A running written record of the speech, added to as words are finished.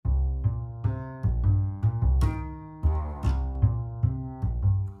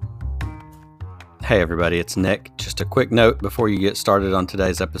Hey everybody, it's Nick. Just a quick note before you get started on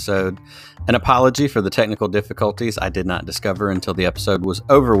today's episode. An apology for the technical difficulties I did not discover until the episode was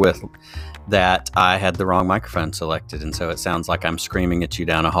over with that I had the wrong microphone selected, and so it sounds like I'm screaming at you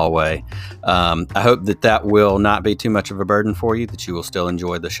down a hallway. I hope that will not be too much of a burden for you, that you will still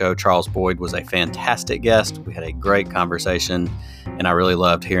enjoy the show. Charles Boyd was a fantastic guest. We had a great conversation, and I really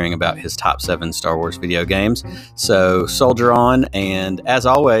loved hearing about his top 7 Star Wars video games. So soldier on, and as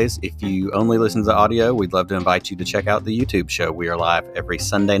always, if you only listen to the audio, we'd love to invite you to check out the YouTube show. We are live every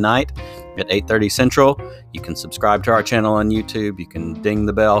Sunday night at 8:30 Central. You can subscribe to our channel on YouTube. You can ding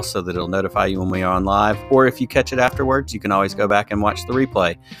the bell so that it'll notify you when we are on live. Or if you catch it afterwards, you can always go back and watch the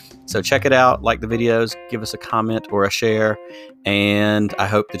replay. So check it out, like the videos, give us a comment or a share. And I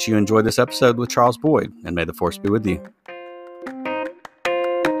hope that you enjoy this episode with Charles Boyd, and may the Force be with you.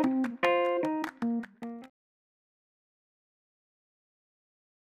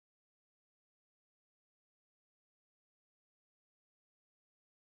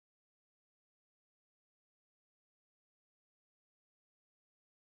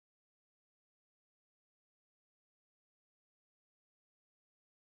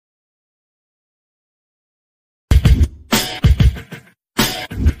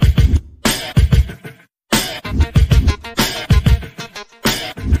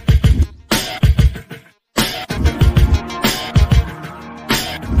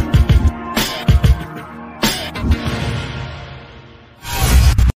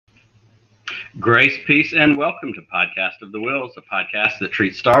 Grace, peace, and welcome to Podcast of the Wills, a podcast that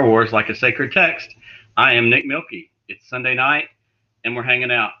treats Star Wars like a sacred text. I am Nick Milkey. It's Sunday night, and we're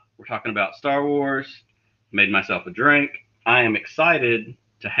hanging out. We're talking about Star Wars. Made myself a drink. I am excited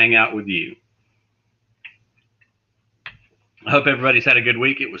to hang out with you. I hope everybody's had a good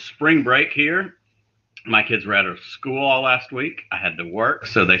week. It was spring break here. My kids were out of school all last week. I had to work,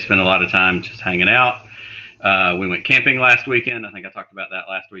 so they spent a lot of time just hanging out. We went camping last weekend. I think I talked about that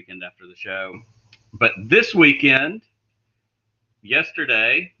last weekend after the show. But this weekend,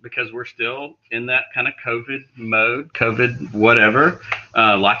 yesterday, because we're still in that kind of COVID mode, COVID whatever,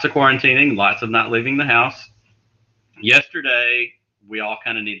 lots of quarantining, lots of not leaving the house. Yesterday, we all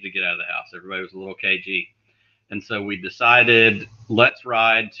kind of needed to get out of the house. Everybody was a little cagey. And so we decided, let's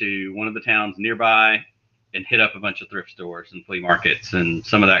ride to one of the towns nearby and hit up a bunch of thrift stores and flea markets and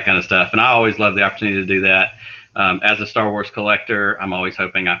some of that kind of stuff. And I always love the opportunity to do that. As a Star Wars collector, I'm always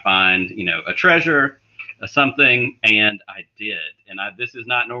hoping I find, a treasure, something, and I did. And this is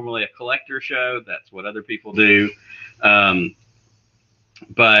not normally a collector show. That's what other people do. But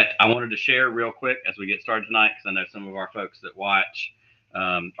I wanted to share real quick as we get started tonight, because I know some of our folks that watch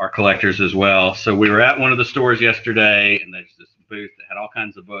are collectors as well. So we were at one of the stores yesterday, and there's this booth that had all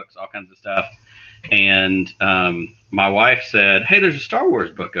kinds of books, all kinds of stuff. And my wife said, "Hey, there's a Star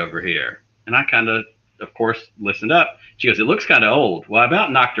Wars book over here." And I kind of course, listened up. She goes, "It looks kind of old." Well, I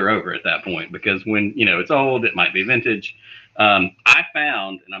about knocked her over at that point, because when, it's old, it might be vintage. I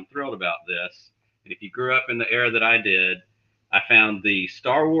found, and I'm thrilled about this, and if you grew up in the era that I did, I found the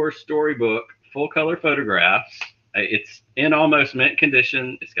Star Wars storybook full color photographs. It's in almost mint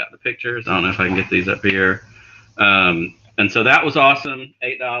condition. It's got the pictures. I don't know if I can get these up here. And so that was awesome,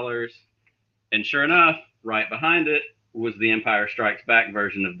 $8. And sure enough, right behind it was the Empire Strikes Back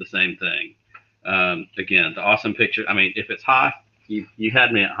version of the same thing. Again, the awesome picture. I mean, if it's high, you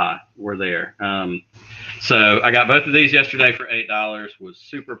had me at high. We're there. So I got both of these yesterday for $8. Was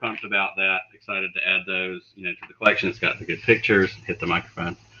super pumped about that. Excited to add those, to the collection. It's got the good pictures. Hit the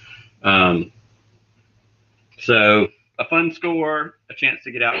microphone. So a fun score, a chance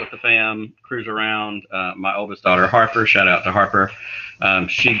to get out with the fam, cruise around. My oldest daughter, Harper, shout out to Harper.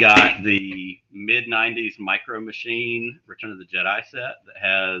 She got the mid-90s Micro Machine Return of the Jedi set that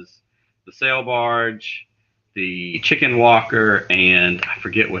has the sail barge, the chicken walker, and I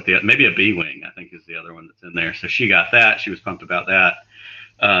forget what maybe a B-Wing, I think is the other one that's in there. So she got that. She was pumped about that.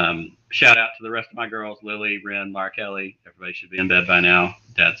 Shout out to the rest of my girls, Lily, Ren, Laura Kelly. Everybody should be in bed by now.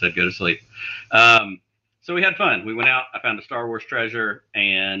 Dad said go to sleep. So we had fun. We went out. I found a Star Wars treasure,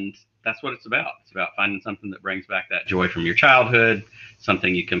 and that's what it's about. It's about finding something that brings back that joy from your childhood,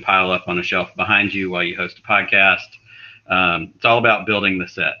 something you can pile up on a shelf behind you while you host a podcast. It's all about building the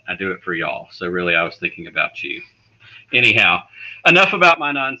set. I do it for y'all. So really, I was thinking about you. Anyhow, enough about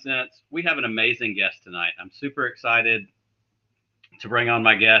my nonsense. We have an amazing guest tonight. I'm super excited to bring on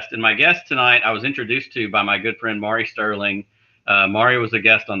my guest. And my guest tonight, I was introduced to by my good friend, Maury Sterling. Maury was a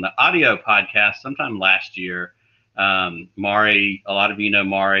guest on the audio podcast sometime last year. Maury, a lot of you know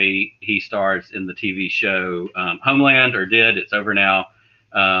Maury. He stars in the TV show Homeland, or did. It's over now.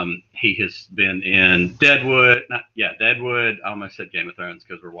 He has been in Deadwood. Deadwood. I almost said Game of Thrones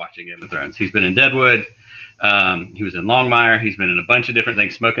because we're watching Game of Thrones. He's been in Deadwood. He was in Longmire. He's been in a bunch of different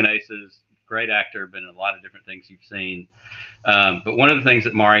things. Smoking Aces. Great actor. Been in a lot of different things you've seen. But one of the things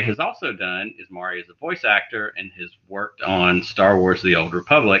that Mari has also done is Mari is a voice actor and has worked on Star Wars: The Old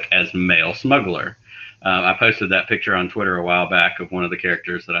Republic as Mail Smuggler. I posted that picture on Twitter a while back of one of the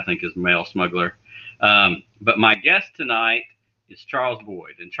characters that I think is Mail Smuggler. But my guest tonight is Charles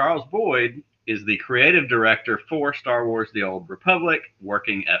Boyd. And Charles Boyd is the creative director for Star Wars: The Old Republic,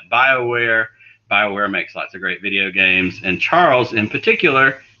 working at BioWare. BioWare makes lots of great video games. And Charles, in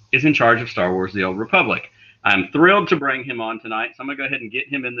particular, is in charge of Star Wars: The Old Republic. I'm thrilled to bring him on tonight. So I'm going to go ahead and get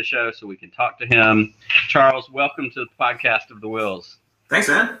him in the show so we can talk to him. Charles, welcome to the podcast of The Wills. Thanks,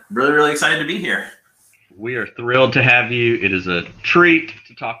 man. Really, really excited to be here. We are thrilled to have you. It is a treat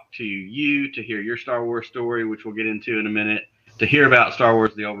to talk to you, to hear your Star Wars story, which we'll get into in a minute, to hear about Star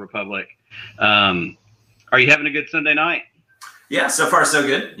Wars: The Old Republic. Are you having a good Sunday night? Yeah, so far so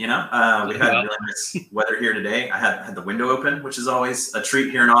good. We had really nice weather here today. I had the window open, which is always a treat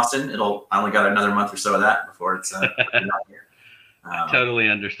here in Austin. I only got another month or so of that before it's not here. I totally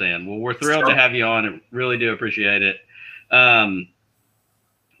understand. Well, we're thrilled to have you on. I really do appreciate it.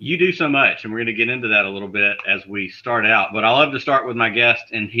 You do so much, and we're going to get into that a little bit as we start out. But I love to start with my guest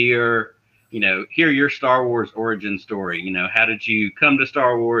and hear your Star Wars origin story. How did you come to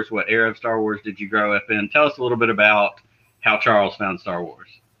Star Wars? What era of Star Wars did you grow up in? Tell us a little bit about how Charles found Star Wars.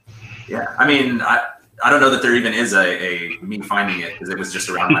 Yeah, I mean, I don't know that there even is a me finding it, because it was just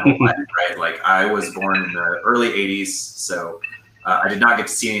around my whole life, right? Like, I was born in the early 80s, so I did not get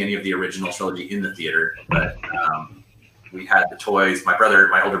to see any of the original trilogy in the theater, but we had the toys. My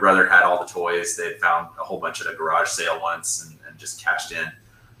older brother had all the toys. They had found a whole bunch at a garage sale once and just cashed in.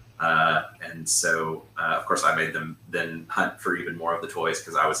 And so, of course, I made them then hunt for even more of the toys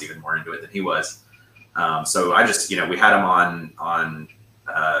because I was even more into it than he was. So I just, we had them on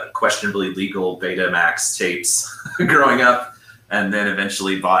questionably legal Betamax tapes growing up, and then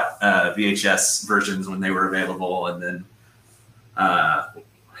eventually bought VHS versions when they were available. And then I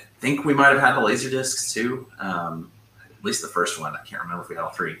think we might have had the laser discs too. At least the first one. I can't remember if we had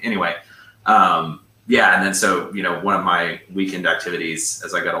all three. Anyway, yeah. And then so, one of my weekend activities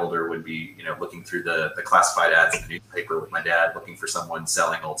as I got older would be, looking through the classified ads in the newspaper with my dad, looking for someone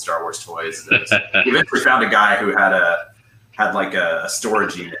selling old Star Wars toys. We eventually found a guy who had like a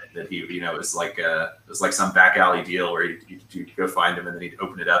storage unit that it was like some back alley deal where you'd go find him and then he'd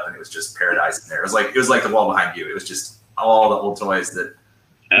open it up and it was just paradise in there. It was like the wall behind you. It was just all the old toys that,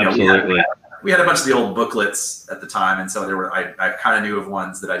 absolutely. We had a bunch of the old booklets at the time, and so I kind of knew of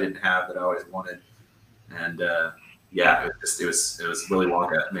ones that I didn't have that I always wanted, and yeah, it was Willy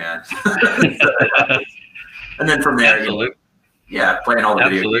Wonka, man. And then from there, playing all the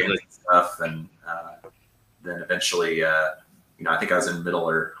video games and stuff, and then eventually, I think I was in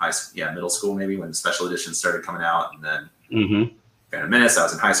middle school maybe when the special editions started coming out, and then Phantom Menace, I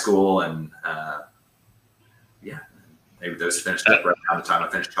was in high school, and maybe those finished up right around the time I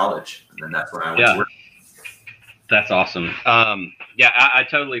finished college, and then that's when I went to work. That's awesome. I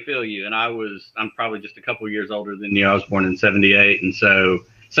totally feel you. And I'm probably just a couple years older than you. I was born in 78. And so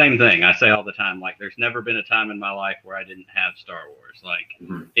same thing. I say all the time, like, there's never been a time in my life where I didn't have Star Wars. Like,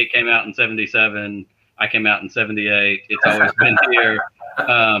 it came out in 77. I came out in 78. It's always been here.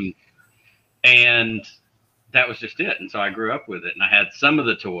 And that was just it. And so I grew up with it, and I had some of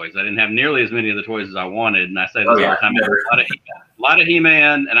the toys. I didn't have nearly as many of the toys as I wanted. And I say this all the time. A lot of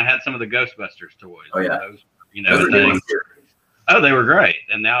He-Man, and I had some of the Ghostbusters toys. Oh, yeah. Those things. Oh, they were great.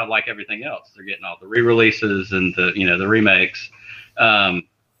 And now, like everything else, they're getting all the re-releases and the remakes.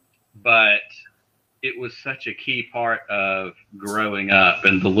 But it was such a key part of growing up,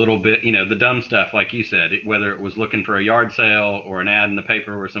 and the little bit, the dumb stuff, like you said, whether it was looking for a yard sale or an ad in the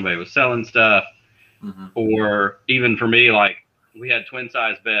paper where somebody was selling stuff, or even for me, like, we had twin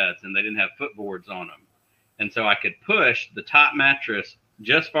size beds and they didn't have footboards on them. And so I could push the top mattress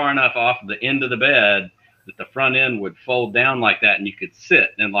just far enough off the end of the bed that the front end would fold down like that, and you could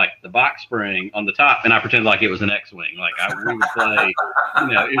sit in like the box spring on the top. And I pretended like it was an X-wing. Like we would play,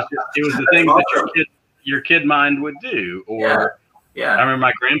 it was the things that your kid mind would do. Or I remember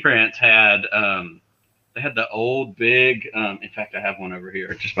my grandparents had, they had the old big, in fact, I have one over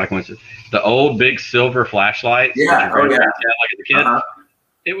here, just by coincidence, the old big silver flashlights. Yeah. Had, like, as a kid.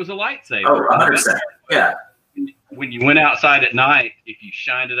 It was a lightsaber. Oh, 100%. Yeah. When you went outside at night, if you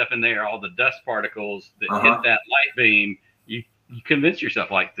shined it up in there, all the dust particles that hit that light beam, you convince yourself,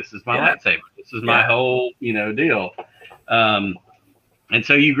 like, this is my lightsaber. This is my whole, deal. And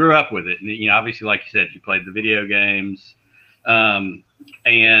so you grew up with it. And, obviously, like you said, you played the video games.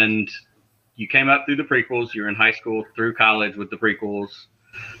 and you came up through the prequels. You were in high school through college with the prequels,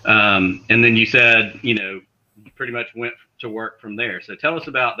 and then you said, you pretty much went to work from there. So tell us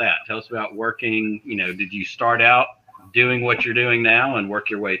about that. Tell us about working. Did you start out doing what you're doing now and work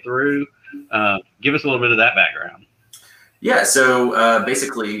your way through? Give us a little bit of that background. Yeah, so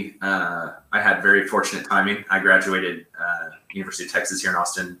basically, I had very fortunate timing. I graduated University of Texas here in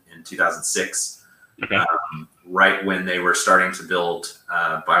Austin in 2006, okay. Right when they were starting to build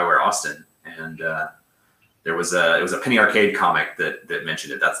BioWare Austin, and it was a Penny Arcade comic that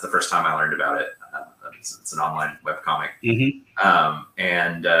mentioned it. That's the first time I learned about it. It's an online web comic,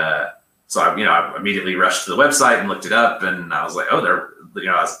 and so I immediately rushed to the website and looked it up, and I was like, oh,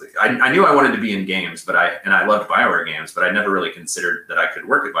 I knew I wanted to be in games, but I loved BioWare games, but I never really considered that I could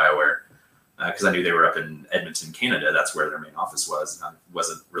work at BioWare because I knew they were up in Edmonton, Canada. That's where their main office was, and I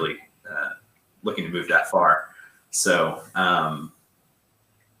wasn't really looking to move that far. So I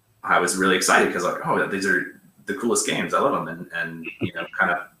was really excited because like, oh, these are the coolest games. I love them, and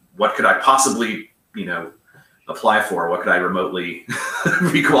kind of what could I possibly apply for? What could I remotely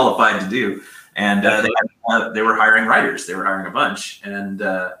be qualified to do? And they were hiring writers. They were hiring a bunch. And,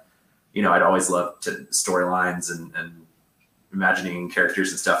 I'd always loved storylines and imagining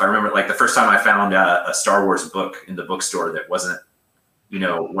characters and stuff. I remember like the first time I found a Star Wars book in the bookstore that wasn't,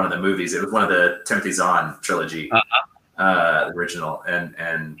 one of the movies. It was one of the Timothy Zahn trilogy, the original.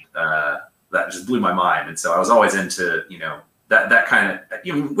 And that just blew my mind. And so I was always into, that kind of,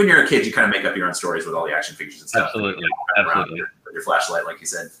 when you're a kid, you kind of make up your own stories with all the action figures and stuff. Absolutely. Absolutely. With your flashlight, like you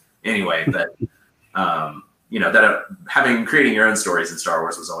said. Anyway, but creating your own stories in Star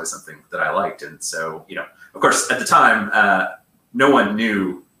Wars was always something that I liked, and so of course, at the time, no one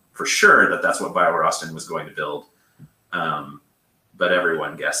knew for sure that that's what BioWare Austin was going to build, but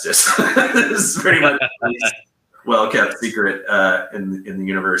everyone guessed it. It's pretty much a well-kept secret in the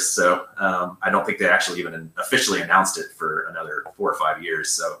universe. So I don't think they actually even officially announced it for another 4 or 5 years.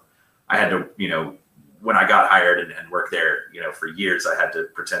 So I had to, when I got hired and worked there, for years, I had to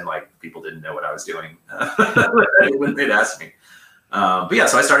pretend like people didn't know what I was doing when they'd ask me. But yeah,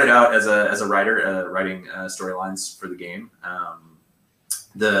 so I started out as a writer, writing storylines for the game.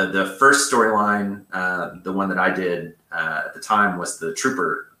 The first storyline, the one that I did at the time, was the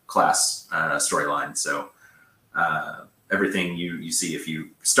Trooper class storyline. So everything you see if you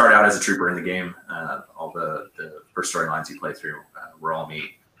start out as a Trooper in the game, all the first storylines you play through were all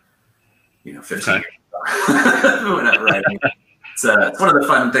me. 15 years ago. It's one of the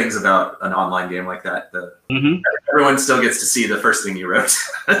fun things about an online game like that. Everyone still gets to see the first thing you wrote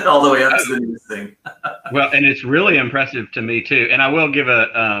all the way up to the newest thing. Well, and it's really impressive to me too. And I will give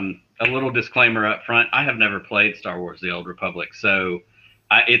a little disclaimer up front. I have never played Star Wars: The Old Republic, so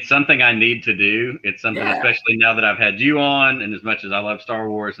it's something I need to do. It's something, especially now that I've had you on, and as much as I love Star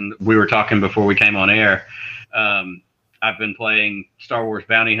Wars, and we were talking before we came on air. I've been playing Star Wars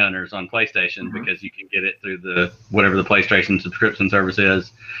Bounty Hunters on PlayStation because you can get it through whatever the PlayStation subscription service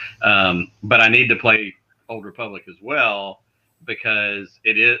is. But I need to play Old Republic as well because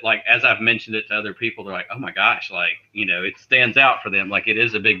it is like, as I've mentioned it to other people, they're like, oh my gosh, like, it stands out for them. Like it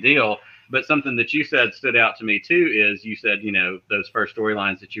is a big deal. But something that you said stood out to me too is you said, those first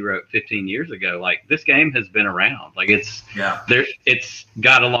storylines that you wrote 15 years ago, like this game has been around. Like it's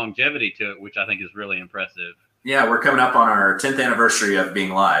got a longevity to it, which I think is really impressive. Yeah, we're coming up on our 10th anniversary of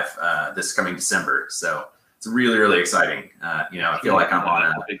being live this coming December. So it's really, really exciting. I feel like I'm on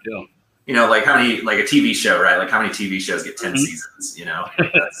a big deal. Like a TV show, right? Like how many TV shows get 10 seasons,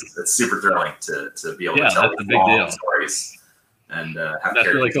 that's super thrilling to be able to tell these long stories and have That's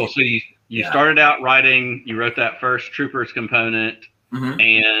really cool. So you started out writing, you wrote that first Troopers component.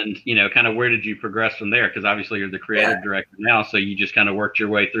 And, kind of where did you progress from there? Because obviously you're the creative director now, so you just kind of worked your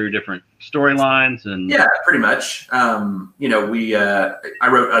way through different storylines and. Yeah, pretty much. I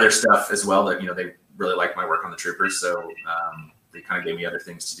wrote other stuff as well that, they really liked my work on the Troopers. So they kind of gave me other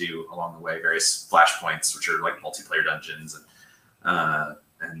things to do along the way, various flashpoints, which are like multiplayer dungeons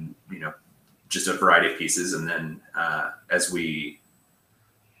and just a variety of pieces. And then as we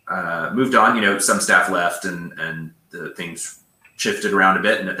moved on, some staff left and the things shifted around a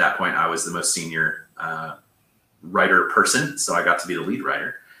bit, and at that point I was the most senior writer person, so I got to be the lead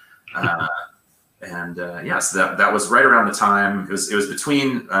writer. So that was right around the time. It was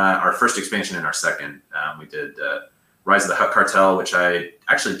between our first expansion and our second. We did Rise of the Hutt Cartel, which I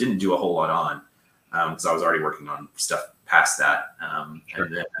actually didn't do a whole lot on because I was already working on stuff past that. And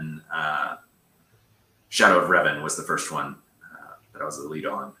then Shadow of Revan was the first one that I was the lead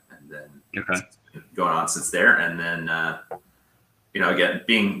on, and then going on since there. And then again,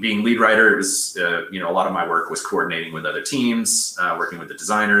 being lead writer, it was, a lot of my work was coordinating with other teams, working with the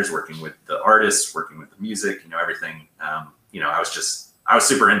designers, working with the artists, working with the music, everything. I was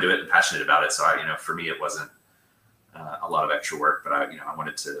super into it and passionate about it. So for me, it wasn't a lot of extra work, but I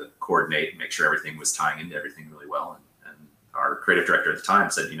wanted to coordinate and make sure everything was tying into everything really well. And our creative director at the time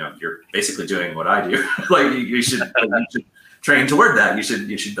said, you're basically doing what I do. Like you should train toward that.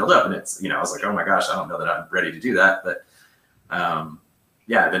 You should build up. And it's, I was like, oh my gosh, I don't know that I'm ready to do that. But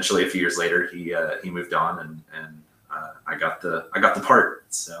eventually a few years later, he moved on and I got the part.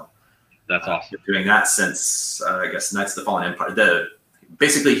 So that's awesome. Doing that since I guess Knights of the Fallen Empire.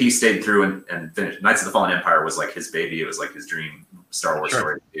 Basically he stayed through and finished. Knights of the Fallen Empire was like his baby. It was like his dream Star Wars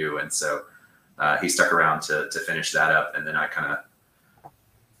story to do. And so he stuck around to finish that up. And then I kind of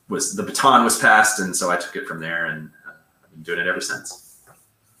the baton was passed. And so I took it from there and I've been doing it ever since.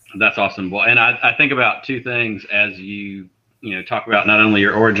 That's awesome. Well, and I think about two things as you talk about not only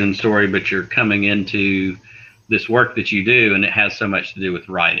your origin story, but you're coming into this work that you do, and it has so much to do with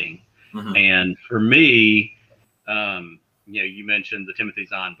writing. Mm-hmm. And for me, you mentioned the Timothy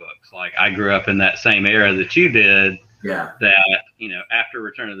Zahn books. Like I grew up in that same era that you did. Yeah. That, after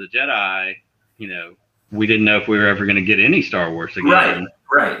Return of the Jedi, we didn't know if we were ever going to get any Star Wars again.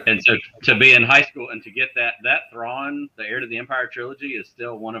 Right. And so to be in high school and to get that Thrawn, the Heir to the Empire trilogy is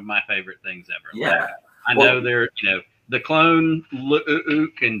still one of my favorite things ever. Yeah. Like, I know they're, the clone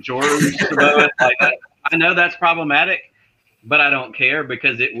Luke and George Saboa, I know that's problematic, but I don't care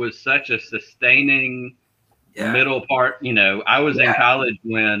because it was such a sustaining middle part. I was in college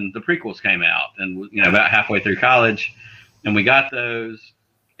when the prequels came out and, about halfway through college, and we got those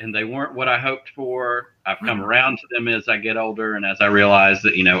and they weren't what I hoped for. I've come around to them as I get older and as I realize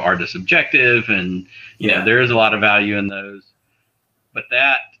that, art is subjective and, there is a lot of value in those. But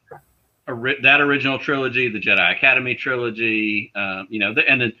that original trilogy, the Jedi Academy trilogy,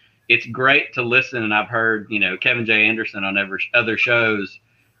 and it's great to listen. And I've heard, Kevin J. Anderson on other shows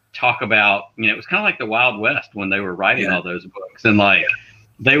talk about, it was kind of like the Wild West when they were writing all those books, and like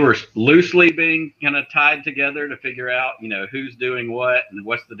they were loosely being kind of tied together to figure out, who's doing what and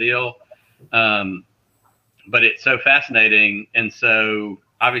what's the deal. But it's so fascinating. And so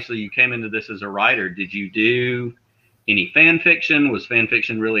obviously you came into this as a writer. Did you do any fan fiction? Was fan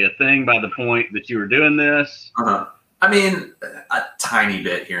fiction really a thing by the point that you were doing this? I mean, a tiny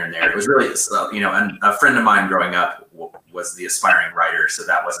bit here and there. It was really, and a friend of mine growing up was the aspiring writer, so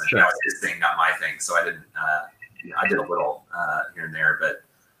that was his thing, not my thing. So I didn't. I did a little here and there, but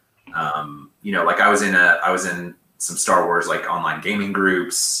like I was in some Star Wars like online gaming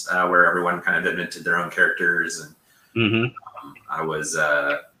groups where everyone kind of invented their own characters, and I was.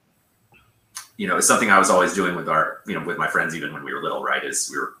 It's something I was always doing with with my friends, even when we were little, right?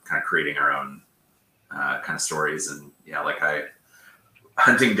 Is we were kind of creating our own kind of stories, and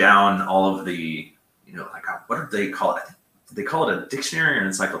hunting down all of the, what did they call it? Did they call it a dictionary or an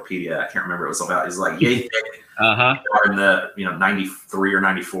encyclopedia? I can't remember. It was like yay thick. In the 93 or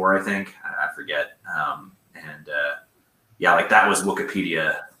 94, I think. I forget. Like that was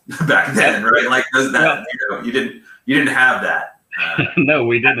Wikipedia back then, right? Like you didn't have that. No,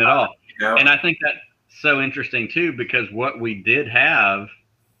 we didn't at all. And I think that's so interesting too, because what we did have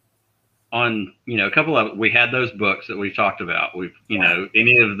on, a couple of, we had those books that we've talked about. We've,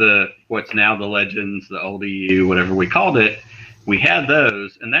 any of the, what's now the Legends, the old EU, whatever we called it, we had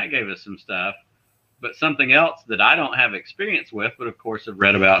those, and that gave us some stuff. But something else that I don't have experience with, but of course have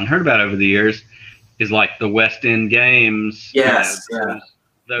read about and heard about over the years, is like the West End games. Yes.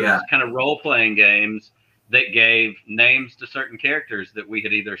 Those kind of role-playing games that gave names to certain characters that we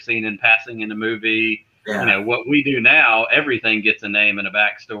had either seen in passing in a movie. What we do now, everything gets a name and a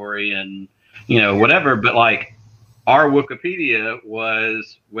backstory and, whatever. But like our Wikipedia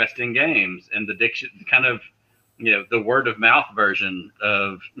was West End Games, and the diction kind of, the word of mouth version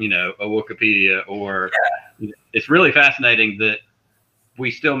of, a Wikipedia. Or it's really fascinating that we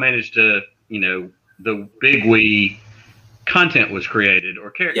still managed to, the big we content was created, or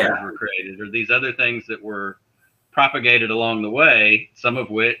characters were created, or these other things that were propagated along the way, some of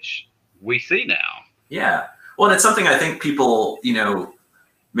which we see now. Yeah. Well, and it's something I think people,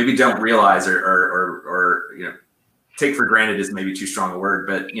 maybe don't realize or take for granted is maybe too strong a word,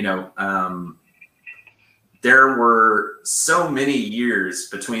 but, there were so many years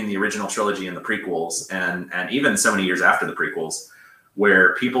between the original trilogy and the prequels, and even so many years after the prequels,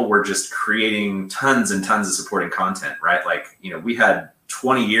 where people were just creating tons and tons of supporting content, right? Like, we had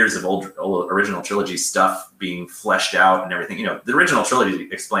 20 years of old original trilogy stuff being fleshed out and everything. The original trilogy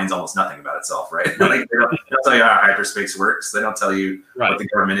explains almost nothing about itself, right? Like, they don't tell you how hyperspace works. They don't tell you what the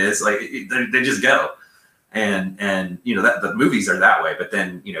government is. Like, they just go. and you know, that the movies are that way, but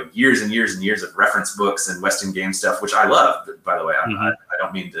then, you know, years and years and years of reference books and Western game stuff, which I love, by the way. I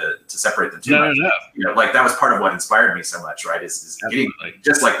don't mean to separate them too much. No. You know, like that was part of what inspired me so much, right? Is getting,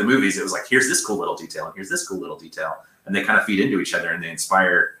 just like the movies, it was like, here's this cool little detail and here's this cool little detail, and they kind of feed into each other and they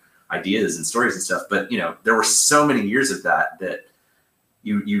inspire ideas and stories and stuff. But you know, there were so many years of that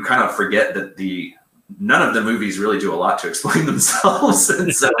you kind of forget that none of the movies really do a lot to explain themselves.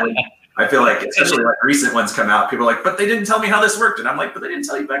 And so I feel like, especially like recent ones come out, people are like, but they didn't tell me how this worked. And I'm like, but they didn't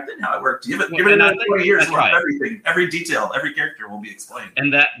tell you back then how it worked. Give it another 20 years, everything, every detail, every character will be explained.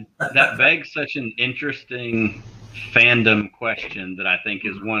 And that begs such an interesting fandom question that I think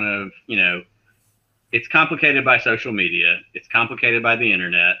is one of, you know, it's complicated by social media. It's complicated by the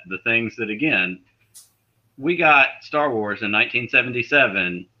internet. The things that, again, we got Star Wars in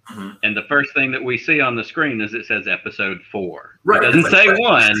 1977. And the first thing that we see on the screen is it says episode 4. Right. It doesn't say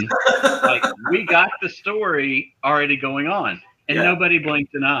 1. Like, we got the story already going on, and nobody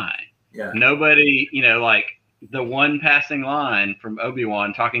blinked an eye. Yeah. Nobody, you know, like the one passing line from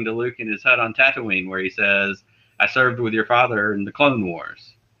Obi-Wan talking to Luke in his hut on Tatooine where he says, I served with your father in the Clone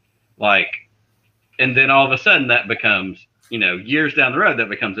Wars. Like, and then all of a sudden that becomes, you know, years down the road, that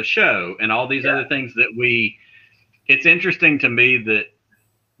becomes a show and all these other things that it's interesting to me that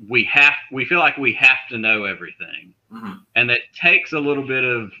we feel like we have to know everything. And it takes a little bit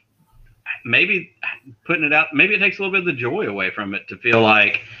of maybe putting it out. Maybe it takes a little bit of the joy away from it to feel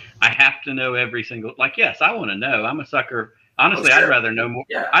like I have to know every single, like, yes, I want to know. I'm a sucker. Honestly, I'd rather know more.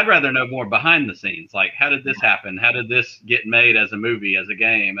 Yeah. I'd rather know more behind the scenes. Like, how did this happen? How did this get made as a movie, as a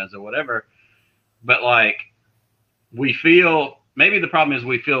game, as a whatever? But like, we feel, maybe the problem is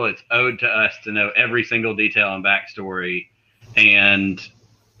we feel it's owed to us to know every single detail and backstory. And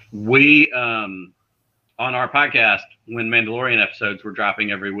we, on our podcast, when Mandalorian episodes were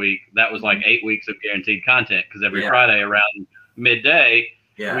dropping every week, that was like 8 weeks of guaranteed content, because every Friday around midday,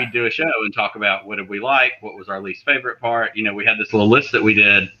 we'd do a show and talk about what did we like, what was our least favorite part. You know, we had this little list that we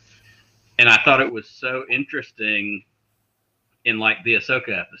did, and I thought it was so interesting in like the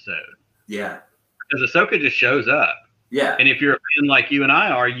Ahsoka episode. Yeah. Because Ahsoka just shows up. Yeah. And if you're a fan like you and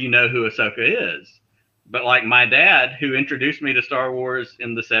I are, you know who Ahsoka is. But like my dad, who introduced me to Star Wars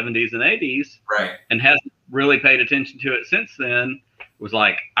in the 70s and 80s, right, and hasn't really paid attention to it since then, was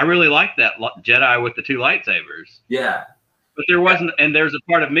like, I really like that Jedi with the 2 lightsabers. Yeah. But there wasn't, and there's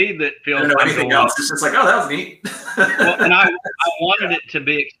a part of me that feels I don't know anything else. It's just like, oh, that was neat. Well, and I wanted it to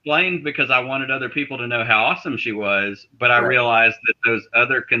be explained because I wanted other people to know how awesome she was. But I realized that those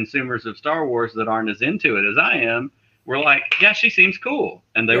other consumers of Star Wars that aren't as into it as I am were like, yeah, she seems cool.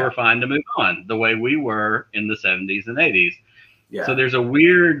 And they were fine to move on the way we were in the 70s and 80s. Yeah. So there's a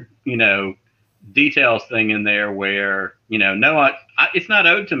weird, you know, details thing in there where, you know, it's not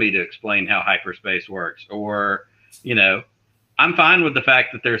owed to me to explain how hyperspace works, or, you know, I'm fine with the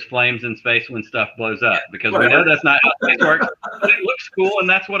fact that there's flames in space when stuff blows up, because we know that's not how space works. But it looks cool, and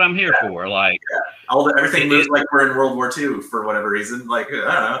that's what I'm here for. Like, everything moves like we're in World War II for whatever reason. Like,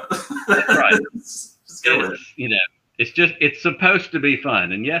 I don't know. Right. Just go with it. You know, it's supposed to be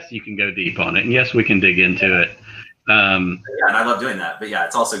fun, and yes, you can go deep on it, and yes, we can dig into it. And I love doing that. But yeah,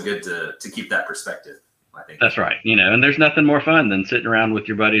 it's also good to keep that perspective, I think. That's right. You know, and there's nothing more fun than sitting around with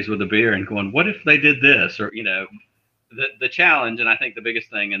your buddies with a beer and going, what if they did this? Or, you know, the challenge, and I think the biggest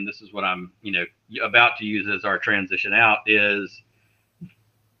thing, and this is what I'm, you know, about to use as our transition out, is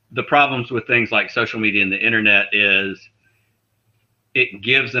the problems with things like social media and the internet is it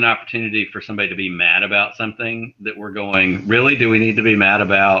gives an opportunity for somebody to be mad about something that we're going, really? Do we need to be mad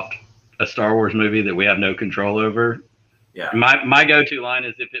about a Star Wars movie that we have no control over? Yeah. My go-to line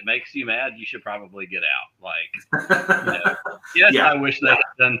is, if it makes you mad, you should probably get out. Like, you know, yes, I wish they had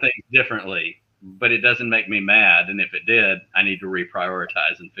done things differently, but it doesn't make me mad. And if it did, I need to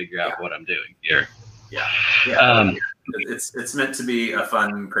reprioritize and figure out what I'm doing here. Yeah. Yeah. It's meant to be a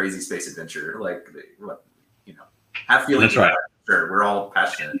fun, crazy space adventure. Like, you know, have feelings. That's right. Sure. We're all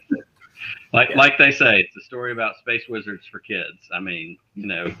passionate. Like they say, it's a story about space wizards for kids. I mean, you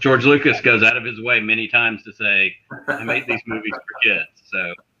know, George Lucas goes out of his way many times to say, I made these movies for kids.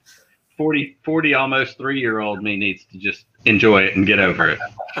 So 40 almost 3-year-old me needs to just enjoy it and get over it.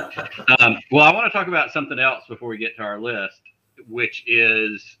 Well, I want to talk about something else before we get to our list, which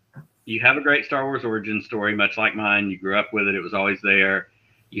is, you have a great Star Wars origin story, much like mine. You grew up with it. It was always there.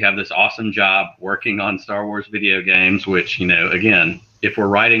 You have this awesome job working on Star Wars video games, which, you know, again, if we're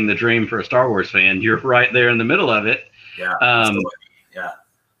writing the dream for a Star Wars fan, you're right there in the middle of it. Yeah. Yeah.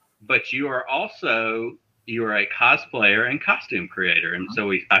 But you are a cosplayer and costume creator. And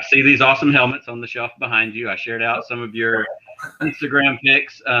so I see these awesome helmets on the shelf behind you. I shared out some of your Instagram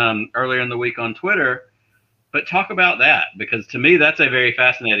pics earlier in the week on Twitter. But talk about that, because to me that's a very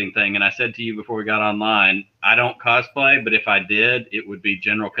fascinating thing. And I said to you before we got online, I don't cosplay, but if I did, it would be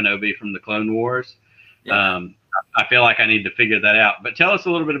General Kenobi from the Clone Wars. Yeah. I feel like I need to figure that out. But tell us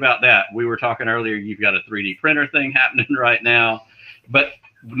a little bit about that. We were talking earlier, you've got a 3D printer thing happening right now, but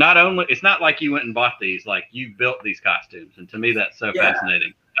not only, it's not like you went and bought these, like you built these costumes. And to me, that's so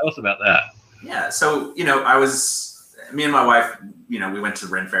fascinating. Tell us about that. Yeah. So, me and my wife, we went to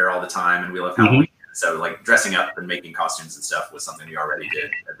Ren Fair all the time, and we love Halloween. So like dressing up and making costumes and stuff was something we already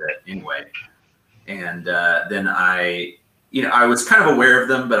did a bit anyway. And then I was kind of aware of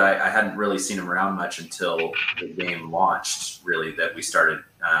them, but I hadn't really seen them around much until the game launched, really, that we started,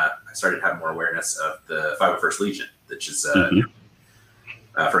 I started having more awareness of the 501st Legion, which is,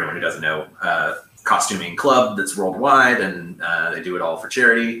 for anyone who doesn't know, costuming club that's worldwide, and they do it all for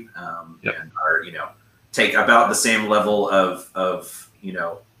charity, and are, take about the same level of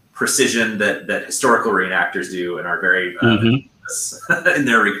precision that historical reenactors do, and are very in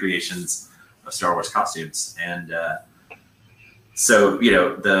their recreations of Star Wars costumes. And so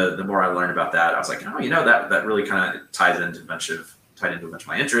the more I learned about that, I was like, that really kind of tied into a bunch of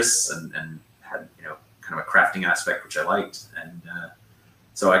my interests, and had kind of a crafting aspect which I liked. And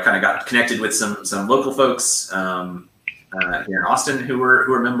so I kind of got connected with some local folks here in Austin who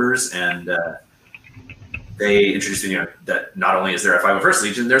were members, and they introduced me, that not only is there a 501st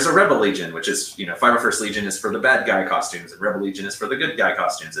Legion, there's a Rebel Legion, which is, 501st Legion is for the bad guy costumes, and Rebel Legion is for the good guy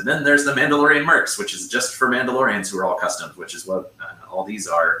costumes. And then there's the Mandalorian Mercs, which is just for Mandalorians who are all customed, which is what all these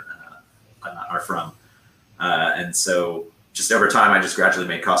are from. And so just over time, I just gradually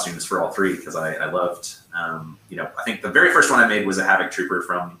made costumes for all three, because I loved, I think the very first one I made was a Havoc Trooper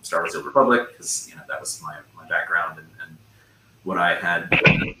from Star Wars: The Old Republic, because, that was my background and what I had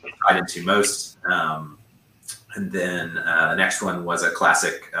tied into most. And then the next one was a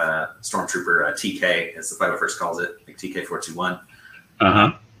classic Stormtrooper, TK, as the 501st calls it, like TK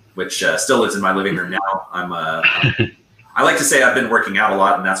 421, which still lives in my living room now. I like to say I've been working out a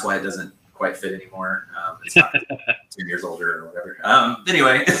lot, and that's why it doesn't quite fit anymore. It's not 10 years older or whatever.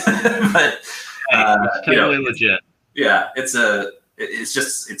 Anyway, but it's totally legit. Yeah, it's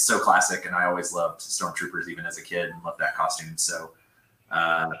so classic, and I always loved Stormtroopers even as a kid, and loved that costume. So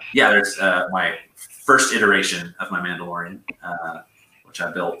there's my first iteration of my Mandalorian, which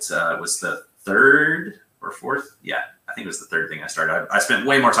I built, was the third or fourth. Yeah, I think it was the third thing I started. I spent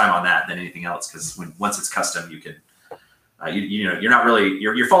way more time on that than anything else, because once it's custom, you can, you're not really,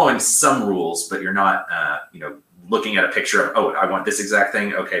 you're following some rules, but you're not, looking at a picture of, oh, I want this exact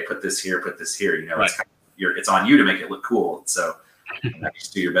thing. Okay, put this here, put this here. Right. It's on you to make it look cool. So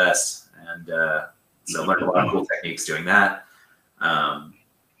just do your best, and so learned a lot of cool techniques doing that.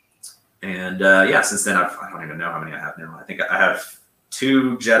 Since then I don't even know how many I have now. I think I have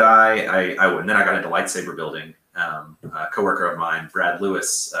 2 Jedi. And then I got into lightsaber building. A coworker of mine, Brad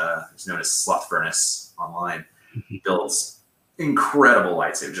Lewis, who's known as Sloth Furnace online, builds incredible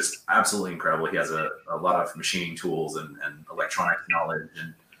lightsabers, just absolutely incredible. He has a lot of machining tools and electronic knowledge,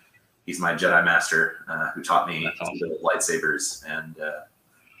 and he's my Jedi master, who taught me to build lightsabers. And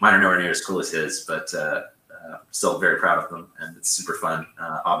mine are nowhere near as cool as his, but still very proud of them, and it's super fun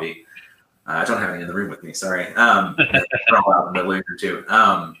hobby. I don't have any in the room with me, sorry. They're all out in the living room too.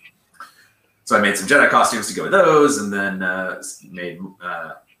 So I made some Jedi costumes to go with those, and then made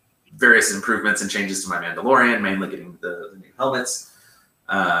various improvements and changes to my Mandalorian, mainly getting the new helmets.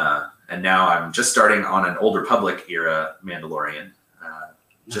 And now I'm just starting on an Old Republic era Mandalorian,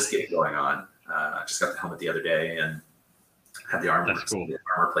 just getting going on. I just got the helmet the other day and had the armor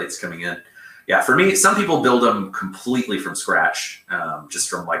plates coming in. Yeah, for me, some people build them completely from scratch, just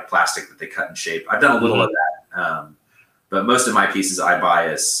from like plastic that they cut and shape. I've done a little of that, but most of my pieces I buy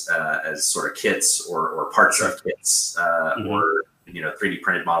as sort of kits or parts of kits, or 3D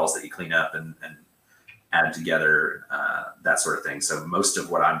printed models that you clean up and add together, that sort of thing. So most of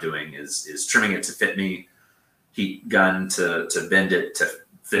what I'm doing is trimming it to fit me, heat gun to bend it to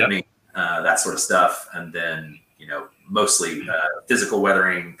fit me, that sort of stuff, and then mostly physical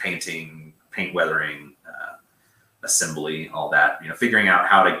weathering, paint weathering, assembly, all that. Figuring out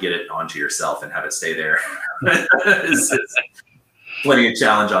how to get it onto yourself and have it stay there is plenty of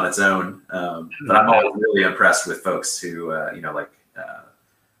challenge on its own. But I'm always really impressed with folks who,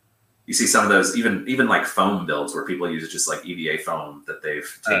 you see some of those, even like foam builds where people use just like EVA foam that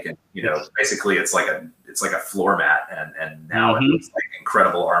they've taken, basically it's like a floor mat, and now it looks like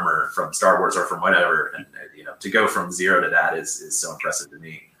incredible armor from Star Wars or from whatever. And to go from 0 to that is so impressive to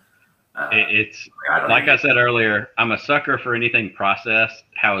me. It's like I said earlier, I'm a sucker for anything processed.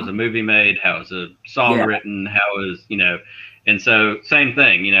 How is a movie made? How is a song written? How is, and so same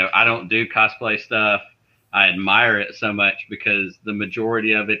thing, I don't do cosplay stuff. I admire it so much because the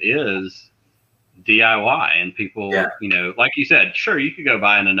majority of it is DIY, and people, you know, like you said, sure, you could go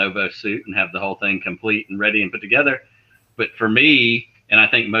buy an Lenovo suit and have the whole thing complete and ready and put together. But for me, and I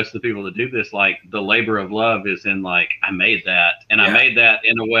think most of the people that do this, like the labor of love is in like, I made that, and I made that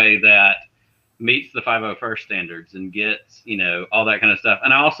in a way that meets the 501st standards and gets, you know, all that kind of stuff.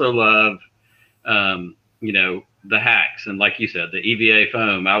 And I also love, you know, the hacks. And like you said, the EVA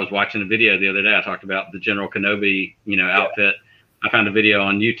foam. I was watching a video the other day. I talked about the General Kenobi, you know, outfit. I found a video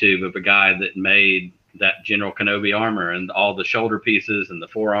on YouTube of a guy that made that General Kenobi armor and all the shoulder pieces and the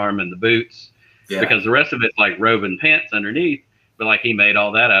forearm and the boots, because the rest of it's like robe and pants underneath. But like he made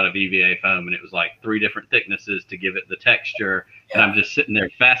all that out of EVA foam, and it was like 3 different thicknesses to give it the texture. And I'm just sitting there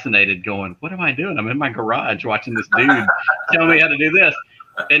fascinated going, what am I doing? I'm in my garage watching this dude tell me how to do this.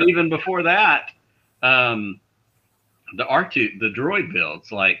 And even before that, the R2, the droid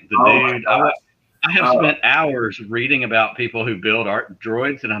builds, like the dude, I have spent hours reading about people who build art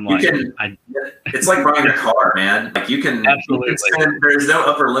droids, and I'm like, it's like buying a car, man. Like you can absolutely. There's no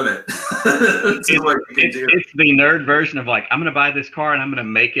upper limit. It's the nerd version of like, I'm going to buy this car and I'm going to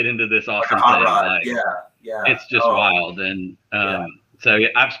make it into this awesome thing. Like, it's just wild. And so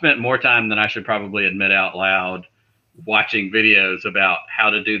I've spent more time than I should probably admit out loud watching videos about how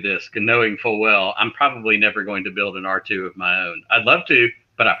to do this, knowing full well I'm probably never going to build an R2 of my own. I'd love to,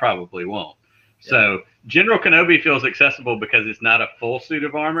 but I probably won't. So General Kenobi feels accessible because it's not a full suit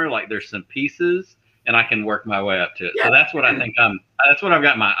of armor. Like there's some pieces and I can work my way up to it. So that's what I think that's what I've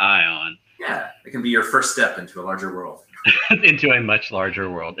got my eye on. Yeah. It can be your first step into a larger world. Into a much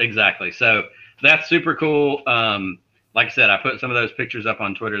larger world. Exactly. So that's super cool. Like I said, I put some of those pictures up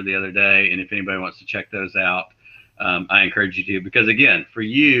on Twitter the other day. And if anybody wants to check those out, I encourage you to, because again, for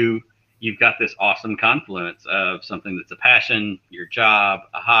you, you've got this awesome confluence of something that's a passion, your job,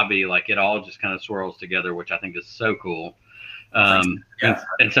 a hobby, like it all just kind of swirls together, which I think is so cool. And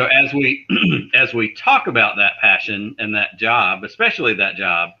so as we talk about that passion and that job, especially that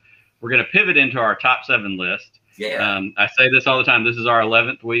job, we're going to pivot into our top 7 list. I say this all the time. This is our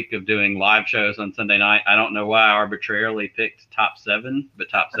 11th week of doing live shows on Sunday night. I don't know why I arbitrarily picked top 7, but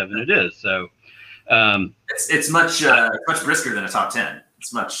top 7 it is. So it's much brisker than a top 10.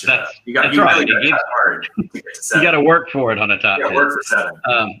 It's much. You got to work for it on a top 10. Work for 7.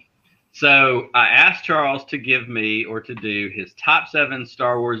 So I asked Charles to give me or to do his top 7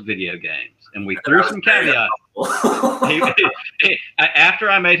 Star Wars video games, and we threw some caveats.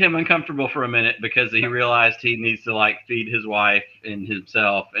 After I made him uncomfortable for a minute because he realized he needs to like feed his wife and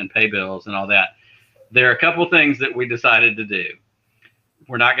himself and pay bills and all that, there are a couple things that we decided to do.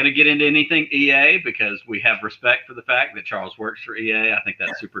 We're not going to get into anything EA because we have respect for the fact that Charles works for EA. I think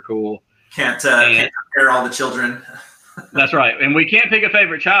that's super cool. Can't compare all the children. That's right. And we can't pick a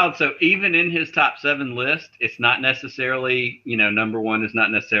favorite child. So even in his top 7 list, it's not necessarily, you know, number 1 is not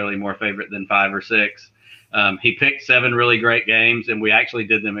necessarily more favorite than 5 or 6. He picked 7 really great games, and we actually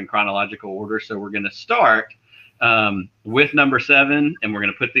did them in chronological order. So we're going to start with number 7, and we're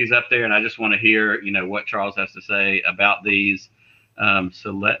going to put these up there. And I just want to hear, you know, what Charles has to say about these.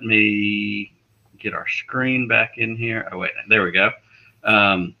 So let me get our screen back in here. Oh, wait, there we go.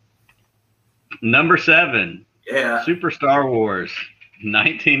 Number 7. Yeah. Super Star Wars,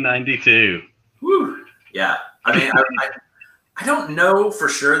 1992. Woo. Yeah. I mean, I don't know for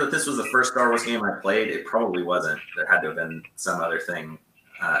sure that this was the first Star Wars game I played. It probably wasn't. There had to have been some other thing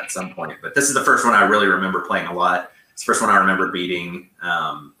at some point. But this is the first one I really remember playing a lot. It's the first one I remember beating.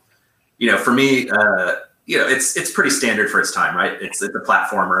 You know, for me, you know, it's pretty standard for its time, right? It's a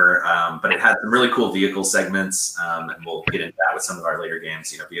platformer, but it had some really cool vehicle segments, and we'll get into that with some of our later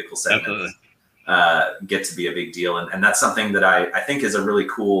games. You know, vehicle segments get to be a big deal, and that's something that I think is a really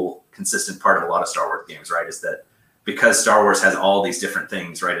cool, consistent part of a lot of Star Wars games, right? Is that because Star Wars has all these different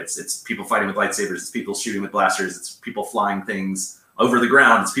things, right? It's people fighting with lightsabers, it's people shooting with blasters, it's people flying things over the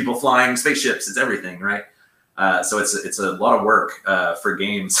ground, it's people flying spaceships, it's everything, right? So it's a lot of work for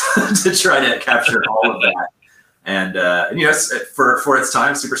games to try to capture all of that. And you know, for its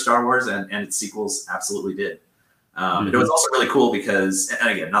time, Super Star Wars and its sequels absolutely did. It was also really cool because,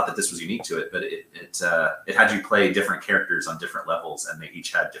 and again, not that this was unique to it, but it had you play different characters on different levels, and they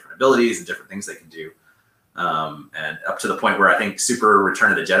each had different abilities and different things they can do. And up to the point where I think Super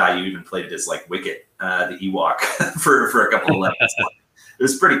Return of the Jedi, you even played it as like Wicket, the Ewok, for a couple of levels. It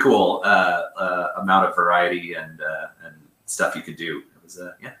was pretty cool amount of variety and stuff you could do.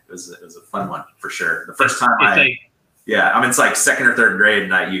 It was a fun one for sure. The first time I mean, it's like 2nd or 3rd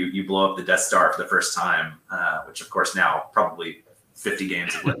grade, and you blow up the Death Star for the first time, which of course now probably 50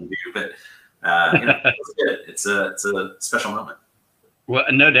 games is what you do, but you know, it's good. It's a special moment. Well,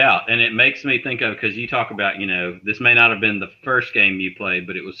 no doubt. And it makes me think of, because you talk about, this may not have been the first game you played,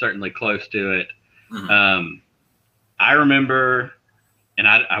 but it was certainly close to it. Mm-hmm. I remember, and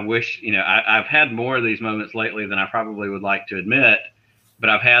I wish, I've had more of these moments lately than I probably would like to admit, but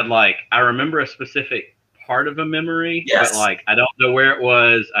I've had I remember a specific part of a memory, but Yes. I don't know where it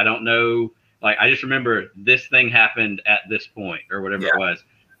was. I don't know. I just remember this thing happened at this point or whatever Yeah. it was.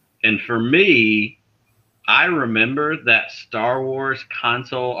 And for me, I remember that Star Wars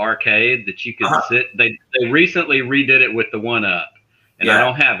console arcade that you could sit. They recently redid it with the 1-Up, and I Yeah.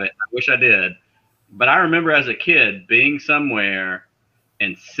 don't have it. I wish I did, but I remember as a kid being somewhere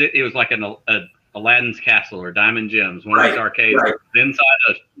and sit. It was like Aladdin's Castle or Diamond Gems, one of these arcades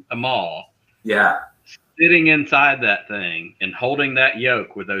inside a mall. Yeah. Sitting inside that thing and holding that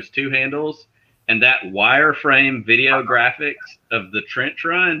yoke with those two handles and that wireframe video graphics of the trench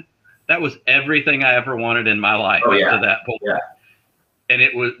run. That was everything I ever wanted in my life up to that point. Yeah.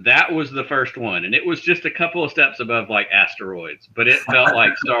 And that was the first one. And it was just a couple of steps above asteroids, but it felt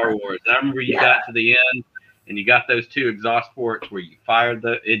like Star Wars. I remember you got to the end and you got those two exhaust ports where you fired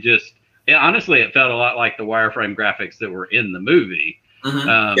honestly, it felt a lot like the wireframe graphics that were in the movie. Mm-hmm.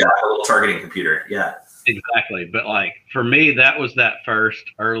 A little targeting computer. Yeah. Exactly. But for me, that was that first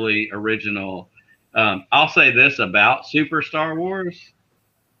early original. I'll say this about Super Star Wars.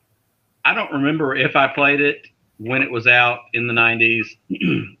 I don't remember if I played it when it was out in the 90s,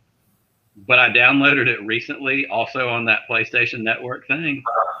 but I downloaded it recently also on that PlayStation Network thing.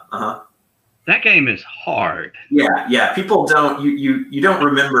 That game is hard. Yeah. People don't, you don't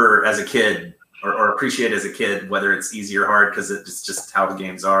remember as a kid or appreciate as a kid whether it's easy or hard because it's just how the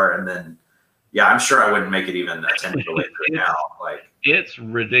games are. And then, I'm sure I wouldn't make it even a 10 to play now. It's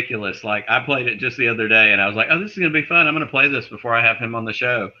ridiculous. I played it just the other day and I was like, oh, this is going to be fun. I'm going to play this before I have him on the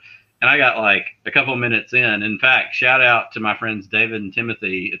show. And I got a couple minutes in. In fact, shout out to my friends David and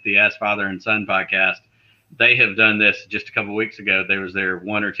Timothy at the As Father and Son podcast. They have done this just a couple weeks ago. There was their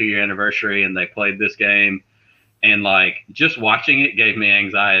 1 or 2 year anniversary and they played this game. And just watching it gave me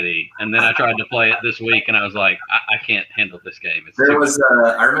anxiety. And then I tried to play it this week and I was like, I can't handle this game. There was,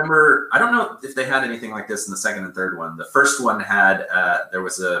 I remember, I don't know if they had anything like this in the second and third one. The first one had, there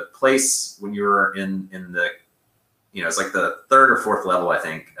was a place when you were in the, it's like the third or fourth level, I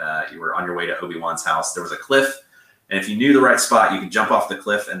think. You were on your way to Obi-Wan's house. There was a cliff. And if you knew the right spot, you could jump off the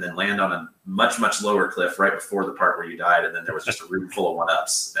cliff and then land on a much, much lower cliff right before the part where you died. And then there was just a room full of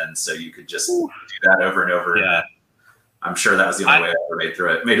 1-Ups. And so you could just do that over and over. Yeah. I'm sure that was the only way I ever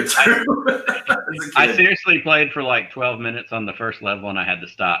made it through. I seriously played for 12 minutes on the first level and I had to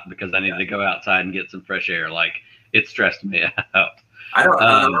stop because I needed to go outside and get some fresh air. It stressed me out. I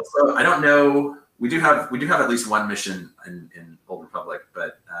don't know. We do have at least one mission in Old Republic,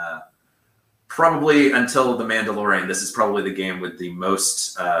 but probably until The Mandalorian, this is probably the game with the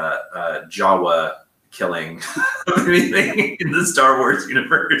most Jawa killing of anything in the Star Wars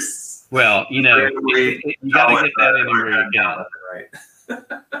universe. Well, you got to get that anywhere you can.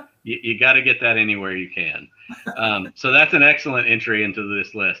 Right. You got to get that anywhere you can. So that's an excellent entry into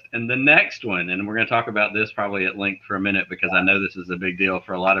this list. And the next one, and we're going to talk about this probably at length for a minute because I know this is a big deal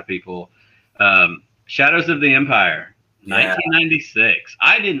for a lot of people. Shadows of the Empire, 1996.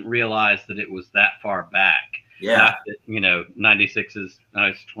 I didn't realize that it was that far back. Yeah. 96 is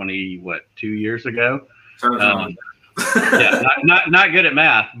 2 years ago. Yeah, not good at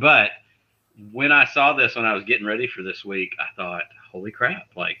math, but when I saw this when I was getting ready for this week, I thought, holy crap,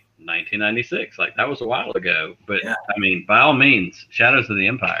 1996, that was a while ago. But by all means, Shadows of the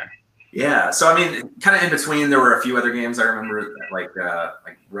Empire. Yeah, so kind of in between, there were a few other games I remember, like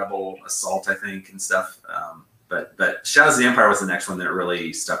Rebel Assault, I think, and stuff. But Shadows of the Empire was the next one that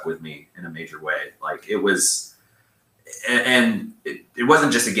really stuck with me in a major way. It was, and it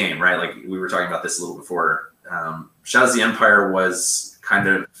wasn't just a game, right? We were talking about this a little before. Shadows of the Empire was kind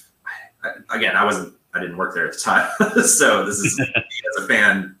of, again, I didn't work there at the time, so this is as a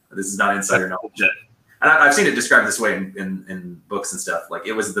fan, this is not insider knowledge. And I've seen it described this way in books and stuff.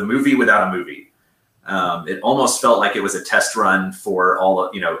 It was the movie without a movie. It almost felt like it was a test run for all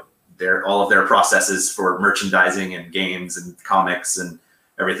of their processes for merchandising and games and comics and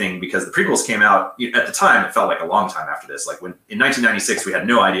everything, because the prequels came out at the time. It felt like a long time after this. When in 1996, we had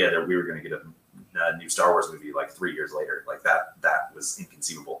no idea that we were going to get a new Star Wars movie 3 years later. That was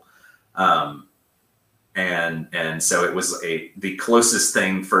inconceivable. And so it was the closest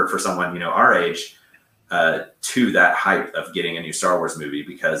thing for someone our age to that hype of getting a new Star Wars movie,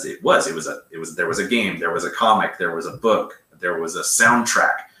 because there was a game, there was a comic, there was a book, there was a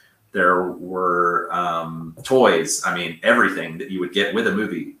soundtrack, there were toys. Everything that you would get with a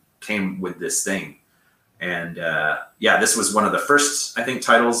movie came with this thing. And yeah, this was one of the first, I think,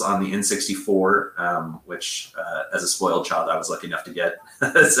 titles on the N64, which as a spoiled child, I was lucky enough to get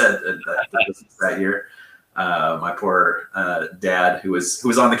that year. My poor dad, who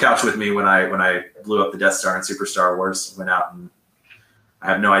was on the couch with me when I blew up the Death Star in Super Star Wars, went out, and I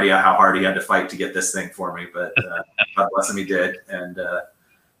have no idea how hard he had to fight to get this thing for me, but God bless him, he did. And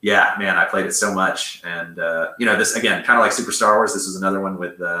yeah, man, I played it so much. And this, again, kind of like Super Star Wars, this was another one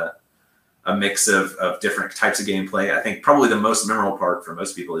with a mix of different types of gameplay. I think probably the most memorable part for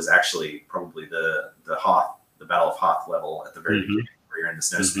most people is actually probably the Hoth, the Battle of Hoth level at the very beginning, where you're in the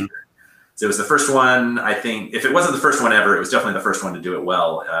snow speeder. So it was the first one, I think. If it wasn't the first one ever, it was definitely the first one to do it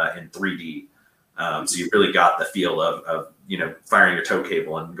well in 3D. So you really got the feel of firing your tow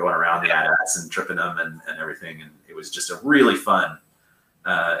cable and going around the AT-ATs and tripping them and everything. And it was just a really fun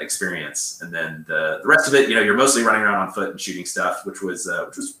experience. And then the rest of it, you're mostly running around on foot and shooting stuff, which was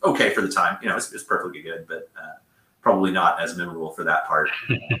okay for the time. It was perfectly good, but probably not as memorable for that part.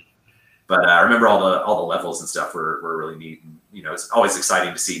 But I remember all the levels and stuff were really neat. And, it's always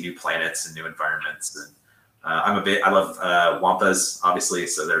exciting to see new planets and new environments. And I love wampas, obviously.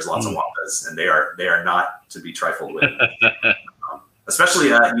 So there's lots of wampas, and they are not to be trifled with. Especially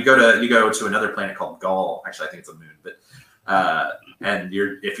you go to another planet called Gaul. Actually, I think it's a moon, but and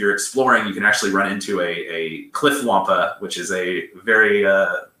if you're exploring, you can actually run into a cliff wampa, which is a very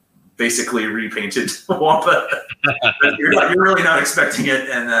basically repainted wampa. you're really not expecting it,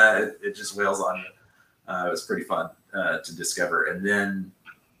 and it just wails on you. It was pretty fun to discover. And then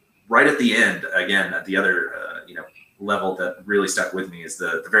right at the end, again, the other level that really stuck with me is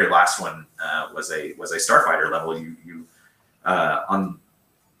the very last one was a starfighter level. You on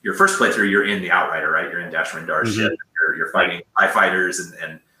your first playthrough, you're in the Outrider, right? You're in Dash Rendar's ship. You're fighting TIE fighters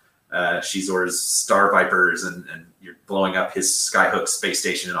and Shizor's Star Vipers, and you're blowing up his Skyhook space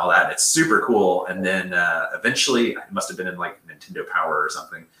station and all that. And it's super cool. And then eventually, it must have been in like Nintendo Power or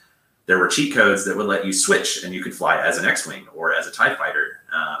something, there were cheat codes that would let you switch, and you could fly as an X-Wing or as a TIE fighter.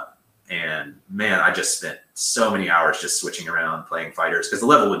 And man, I just spent so many hours just switching around playing fighters, because the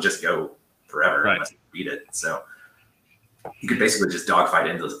level would just go forever unless you beat it. So you could basically just dogfight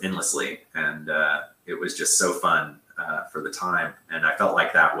endlessly. And it was just so fun for the time. And I felt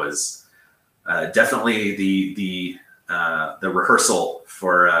like that was definitely the rehearsal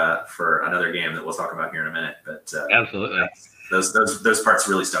for another game that we'll talk about here in a minute. But absolutely, those parts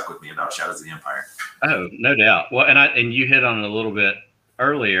really stuck with me about Shadows of the Empire. Oh, no doubt. Well, and you hit on it a little bit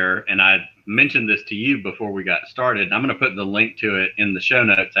earlier, and I mentioned this to you before we got started. I'm going to put the link to it in the show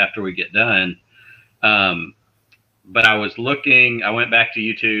notes after we get done. But I went back to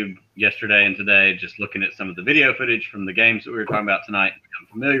YouTube yesterday and today, just looking at some of the video footage from the games that we were talking about tonight. I'm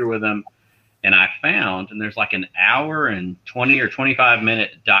familiar with them. And I found, and there's like an hour and 20 or 25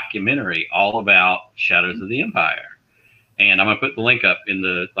 minute documentary all about Shadows of the Empire. And I'm going to put the link up in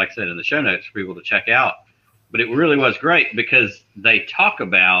the show notes for people to check out. But it really was great, because they talk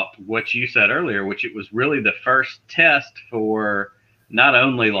about what you said earlier, which it was really the first test for not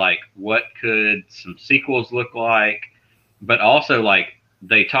only like what could some sequels look like, but also like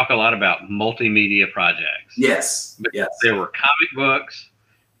they talk a lot about multimedia projects. Yes. Yes. There were comic books,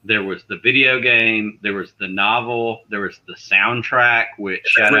 there was the video game, there was the novel, there was the soundtrack, which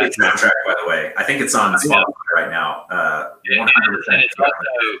it's a great soundtrack, by the way. I think it's on Spotify right now. 100%.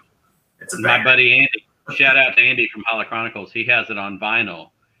 It's my buddy Andy. Shout out to Andy from Hollow Chronicles. He has it on vinyl.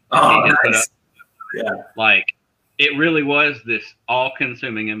 Oh, nice. Yeah. Like, it really was this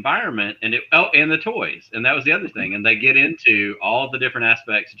all-consuming environment, and the toys, and that was the other thing. And they get into all the different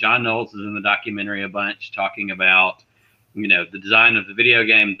aspects. John Knowles is in the documentary a bunch, talking about the design of the video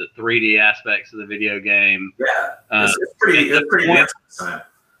game, the 3D aspects of the video game. Yeah, it's pretty advanced at the time.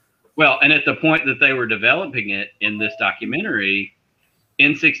 Well, and at the point that they were developing it in this documentary,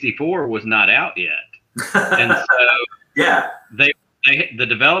 N64 was not out yet, and so yeah, the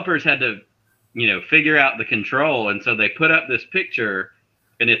developers had to figure out the control, and so they put up this picture,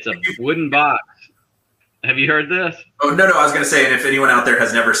 and it's a wooden box. Have you heard this? Oh, no, I was going to say, and if anyone out there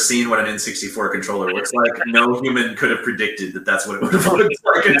has never seen what an N64 controller looks like, no human could have predicted that that's what it would have looked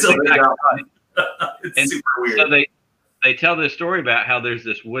like until they got one. It's super weird. So they tell this story about how there's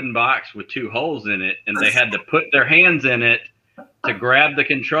this wooden box with 2 holes in it, and they had to put their hands in it to grab the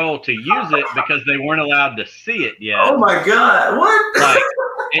control to use it, because they weren't allowed to see it yet. Oh my God, what? Like,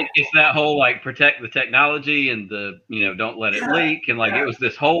 it's that whole like protect the technology and the don't let it leak, and like it was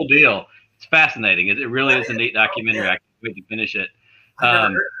this whole deal. It's fascinating. It really is a neat documentary. I can't wait to finish it.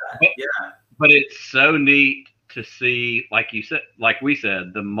 But it's so neat to see, like you said, like we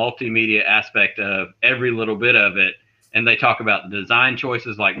said, the multimedia aspect of every little bit of it. And they talk about the design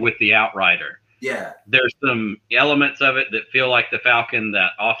choices, like with the Outrider. Yeah. There's some elements of it that feel like the Falcon,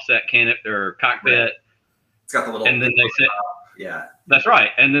 that offset canopy or cockpit. Right. It's got the little. And then they said, yeah, that's right.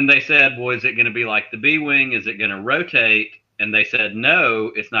 And then they said, well, is it going to be like the B-wing? Is it going to rotate? And they said,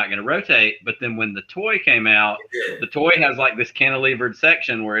 no, it's not going to rotate. But then when the toy came out, the toy has like this cantilevered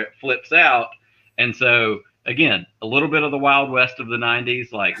section where it flips out. And so, again, a little bit of the Wild West of the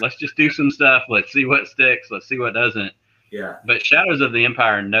 90s. Like, let's just do some stuff. Let's see what sticks. Let's see what doesn't. Yeah. But Shadows of the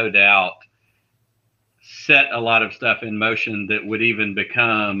Empire, no doubt, set a lot of stuff in motion that would even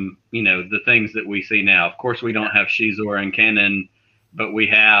become, the things that we see now. Of course, we don't have Shizor and Kanan, but we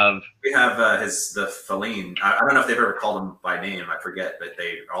have the Feline. I don't know if they've ever called him by name. I forget, but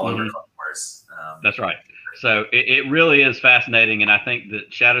they all over Clone Wars. That's right. So it really is fascinating, and I think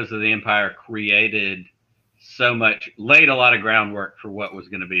that Shadows of the Empire created laid a lot of groundwork for what was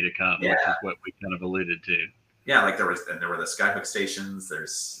going to be to come, which is what we kind of alluded to. Yeah, like there were the Skyhook stations.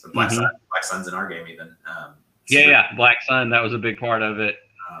 There's the Black Sun's in our game even. Black Sun, that was a big part of it.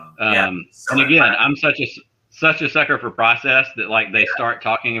 And so again, I'm such a sucker for process that like they start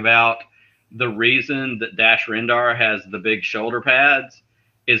talking about the reason that Dash Rendar has the big shoulder pads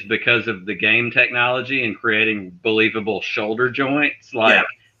is because of the game technology and creating believable shoulder joints. Like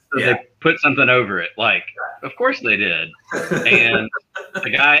they put something over it. Like, of course they did. And the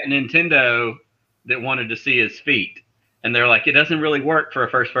guy at Nintendo that wanted to see his feet, and they're like, it doesn't really work for a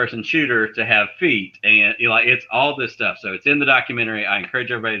first-person shooter to have feet, and it's all this stuff. So it's in the documentary. I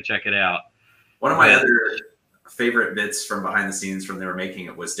encourage everybody to check it out. One of my other favorite bits from behind the scenes from they were making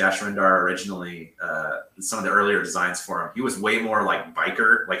it was Dash Rendar originally. Some of the earlier designs for him, he was way more like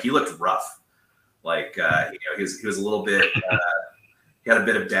biker. Like he looked rough. Like he was a little bit. He had a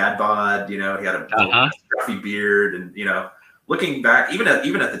bit of dad bod. He had a scruffy beard, and looking back, even at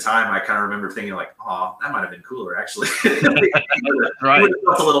the time, I kind of remember thinking like, "Oh, that might have been cooler, actually." Right, it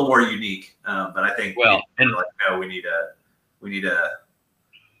felt a little more unique. But I think, and like, no, we need a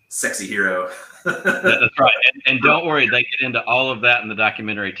sexy hero. That's right, and don't worry, they get into all of that in the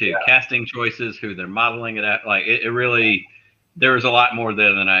documentary too. Casting choices, who they're modeling it at, like it really, there was a lot more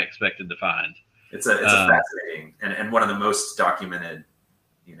there than I expected to find. It's a fascinating and one of the most documented.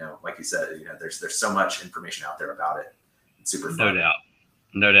 Like you said, there's so much information out there about it. It's super fun.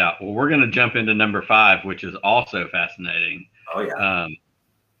 No doubt. Well, we're going to jump into number 5, which is also fascinating. Oh yeah.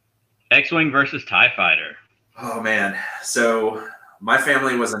 X-Wing versus TIE Fighter. Oh man. So my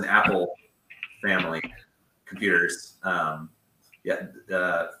family was an Apple family, computers. For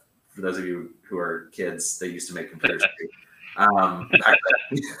those of you who are kids, they used to make computers.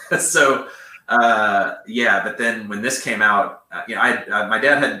 So. But then when this came out, my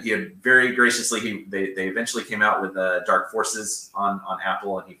dad had very graciously they eventually came out with Dark Forces on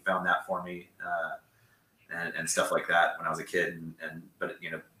Apple, and he found that for me and stuff like that when I was a kid, and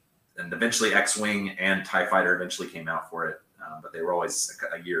eventually X-Wing and TIE Fighter eventually came out for it, but they were always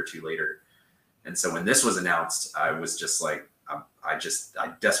a year or two later. And so when this was announced, I was just like, I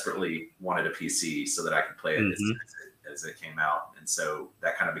desperately wanted a PC so that I could play it as it came out, and so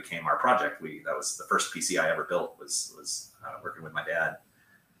that kind of became our project. That was the first PC I ever built was working with my dad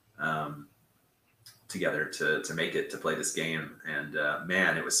together to make it, to play this game, and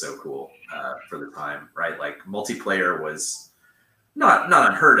man, it was so cool for the time, right? Like multiplayer was not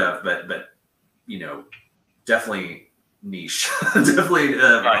unheard of, but definitely niche, definitely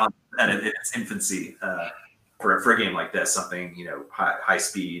at its infancy for a game like this, something high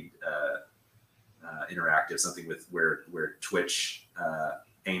speed. Interactive, something with where Twitch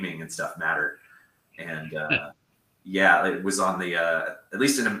aiming and stuff matter, and it was on the at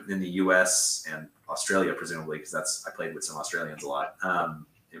least in the US and Australia presumably, because I played with some Australians a lot.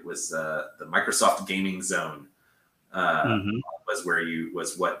 It was the Microsoft Gaming Zone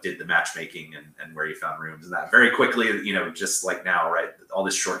was what did the matchmaking and where you found rooms, and that very quickly, just like now, right? All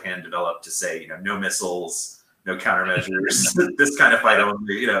this shorthand developed to say no missiles, no countermeasures, this kind of fight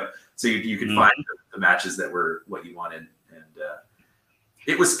only, so you could find the matches that were what you wanted, and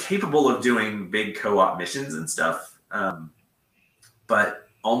it was capable of doing big co-op missions and stuff, but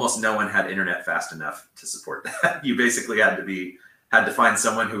almost no one had internet fast enough to support that. You basically had to find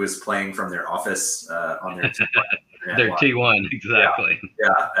someone who was playing from their office on their their T1, exactly.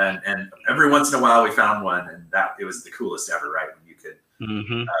 And every once in a while we found one, and it was the coolest ever, right? When you could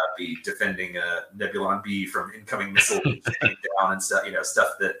be defending a Nebulon B from incoming missiles down and stuff,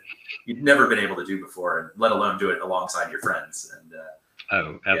 stuff that you'd never been able to do before, and let alone do it alongside your friends. And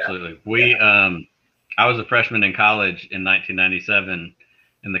absolutely. I was a freshman in college in 1997,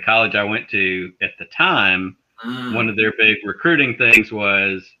 and the college I went to at the time, one of their big recruiting things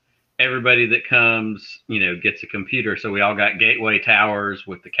was everybody that comes, gets a computer. So we all got gateway towers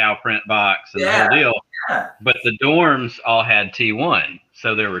with the cow print box and the whole deal. Yeah. But the dorms all had T1.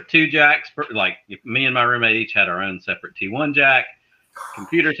 So there were 2 jacks. Like me and my roommate each had our own separate T1 jack,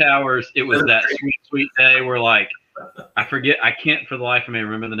 computer towers. It was that sweet, sweet day where, like, I can't for the life of me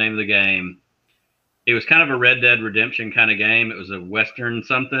remember the name of the game. It was kind of a Red Dead Redemption kind of game. It was a Western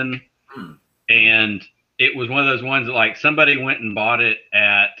something. And it was one of those ones that, like, somebody went and bought it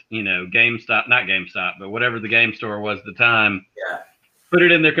at, GameStop, not GameStop, but whatever the game store was at the time. Yeah. Put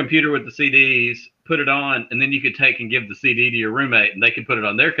it in their computer with the CDs, put it on, and then you could take and give the CD to your roommate, and they could put it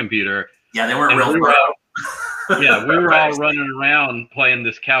on their computer. Yeah, they weren't real. We were all running around playing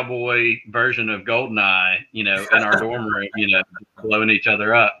this cowboy version of GoldenEye, in our dorm room, blowing each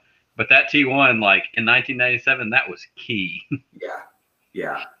other up. But that T1, like in 1997, that was key.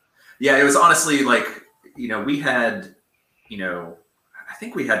 Yeah. It was honestly like, we had, I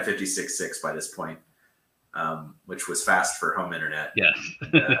think we had 56.6 by this point, which was fast for home internet. Yes.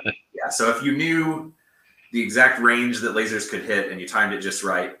 So if you knew the exact range that lasers could hit and you timed it just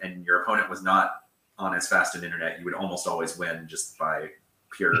right, and your opponent was not on as fast an internet, you would almost always win just by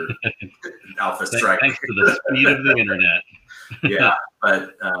pure alpha strike. Thanks to the speed of the internet.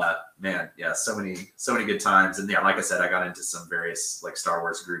 But man, so many good times. And like I said, I got into some various like Star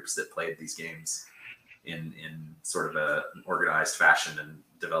Wars groups that played these games in sort of an organized fashion and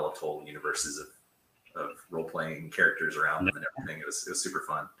developed whole universes of role-playing characters around them and everything. It was super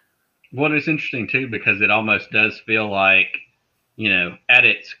fun. Well, it's interesting too, because it almost does feel like, at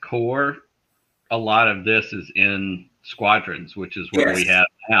its core, a lot of this is in Squadrons, which is what we have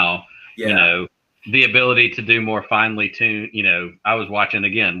now. The ability to do more finely tuned, I was watching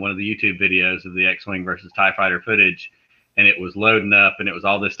again one of the YouTube videos of the X-Wing versus TIE Fighter footage, and it was loading up and it was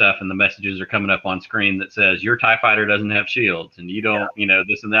all this stuff, and the messages are coming up on screen that says your TIE Fighter doesn't have shields and you don't,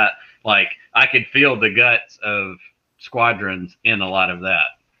 this and that. Like, I could feel the guts of Squadrons in a lot of that.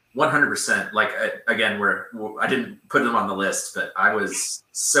 100%. Like, again, I didn't put them on the list, but I was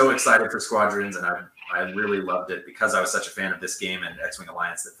so excited for Squadrons, and I really loved it because I was such a fan of this game and X-Wing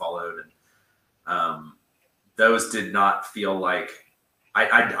Alliance that followed. And those did not feel like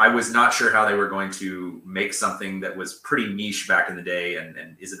I was not sure how they were going to make something that was pretty niche back in the day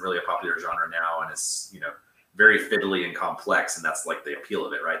and isn't really a popular genre now, and is very fiddly and complex, and that's like the appeal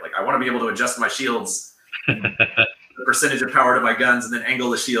of it, right? Like, I want to be able to adjust my shields, the percentage of power to my guns, and then angle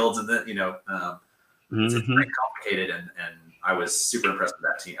the shields, and then it's very complicated, and I was super impressed with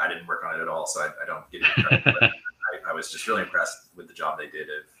that team. I didn't work on it at all, so I don't get any credit, but I was just really impressed with the job they did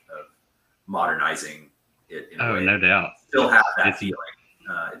of modernizing it in a way. No doubt. Still have that feeling.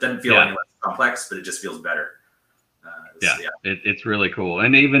 It doesn't feel any less complex, but it just feels better. It's really cool.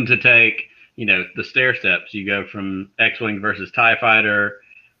 And even to take, the stair steps, you go from X-Wing versus TIE Fighter,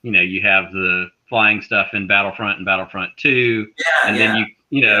 you have the flying stuff in Battlefront and Battlefront 2. Then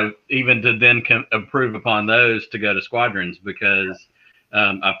even to then improve upon those to go to Squadrons, because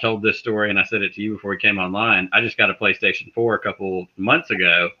I've told this story and I said it to you before we came online. I just got a PlayStation 4 a couple months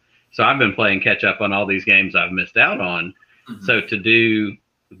ago. So I've been playing catch up on all these games I've missed out on. So to do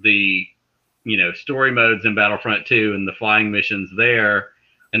the, story modes in Battlefront 2 and the flying missions there,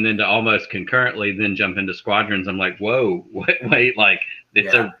 and then to almost concurrently then jump into Squadrons, I'm like, whoa, wait, like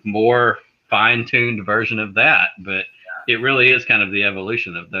it's a more fine-tuned version of that. But it really is kind of the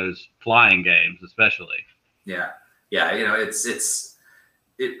evolution of those flying games, especially.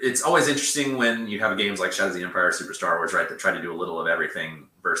 It's always interesting when you have games like Shadows of the Empire, Super Star Wars, right, that try to do a little of everything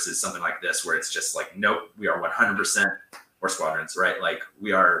versus something like this where it's just like, nope, we are 100% or Squadrons, right? Like,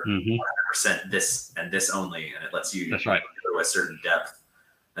 we are 100% this and this only, and it lets you go to a certain depth.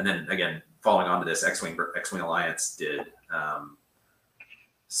 And then again, following on to this, X-Wing Alliance did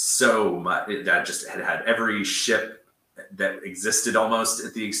so much. That just had every ship that existed almost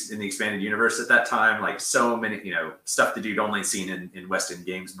in the expanded universe at that time. Like, so many, stuff that you'd only seen in West End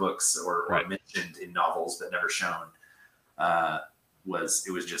Games books or mentioned in novels but never shown. It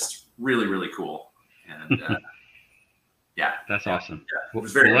was just really, really cool. And that's awesome. It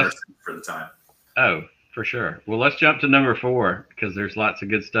was very immersive for the time. Oh, for sure. Well, let's jump to number 4, because there's lots of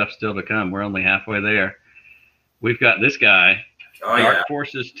good stuff still to come. We're only halfway there. We've got this guy, Dark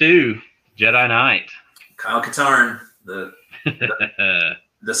Forces 2, Jedi Knight. Kyle Katarn, the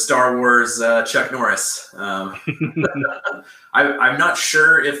Star Wars Chuck Norris. I'm not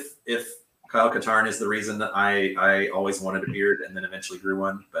sure if Kyle Katarn is the reason that I always wanted a beard and then eventually grew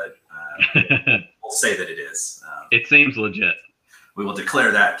one, but we'll say that it is. It seems legit. We will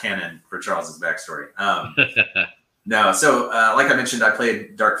declare that canon for Charles's backstory. No, so like I mentioned, I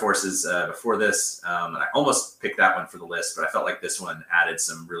played Dark Forces before this, and I almost picked that one for the list, but I felt like this one added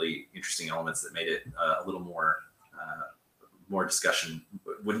some really interesting elements that made it a little more discussion,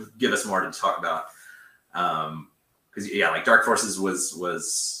 would give us more to talk about. Because like Dark Forces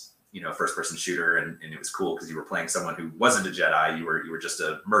was a first person shooter, and it was cool because you were playing someone who wasn't a Jedi. You were just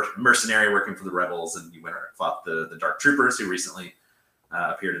a mercenary working for the Rebels, and you went and fought the Dark Troopers who recently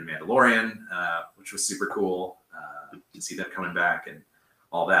appeared in Mandalorian, which was super cool to see them coming back and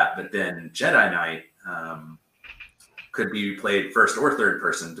all that. But then Jedi Knight could be played first or third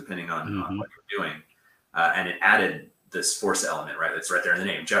person depending on what you're doing, and it added this Force element, right? It's right there in the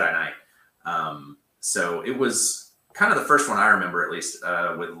name, Jedi Knight. So it was kind of the first one I remember, at least,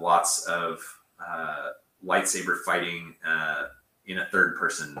 with lots of lightsaber fighting in a third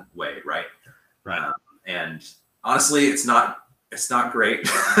person way, right? Right. And honestly, it's not great.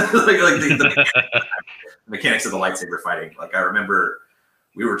 like the mechanics of the lightsaber fighting. Like I remember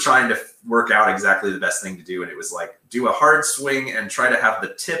we were trying to work out exactly the best thing to do, and it was like do a hard swing and try to have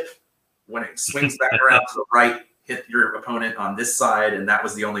the tip when it swings back around to the right hit your opponent on this side, and that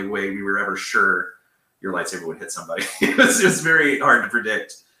was the only way we were ever sure your lightsaber would hit somebody. It was very hard to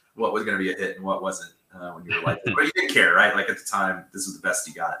predict what was going to be a hit and what wasn't when you were lightsaber. But you didn't care, right? Like at the time, this was the best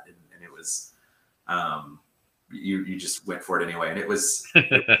you got, and it was you just went for it anyway. And it was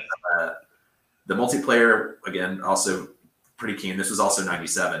the multiplayer, again, also pretty keen. This was also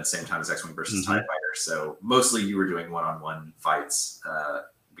 97, same time as X-Wing versus TIE Fighter. So mostly you were doing one-on-one fights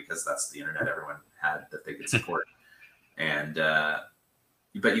because that's the internet everyone had that they could support. And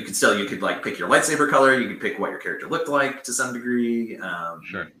but you could like pick your lightsaber color. You could pick what your character looked like to some degree.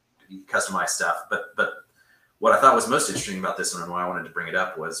 Sure. You customize stuff. But what I thought was most interesting about this one and why I wanted to bring it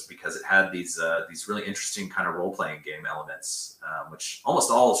up was because it had these really interesting kind of role-playing game elements, which almost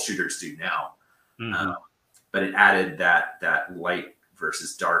all shooters do now. But it added that light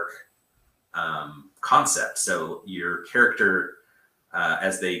versus dark concept. So your character,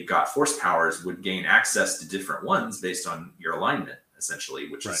 as they got force powers, would gain access to different ones based on your alignment, essentially,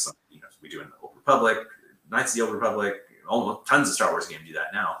 which is something we do in the Old Republic, Knights of the Old Republic. Tons of Star Wars games do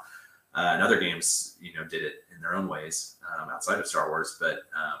that now, and other games did it in their own ways outside of Star Wars. But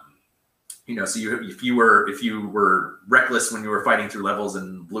so if you were reckless when you were fighting through levels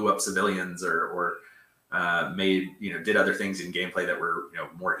and blew up civilians or did other things in gameplay that were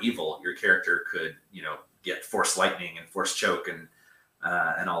more evil, your character could get force lightning and force choke and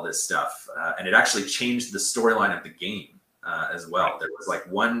all this stuff, and it actually changed the storyline of the game as well. There was like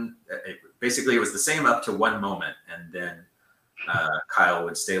basically it was the same up to one moment, and then Kyle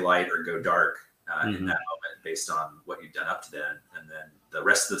would stay light or go dark in that moment based on what you'd done up to then, and then the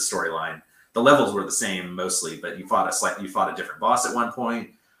rest of the storyline, the levels were the same mostly, but you fought a different boss at one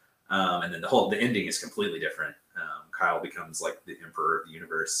point. And then the ending is completely different. Kyle becomes like the emperor of the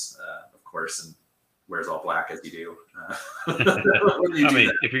universe, of course, and wears all black as you do.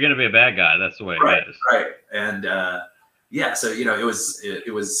 If you're going to be a bad guy, that's the way it is. Right. And so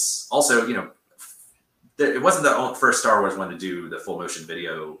it was also it wasn't the first Star Wars one to do the full motion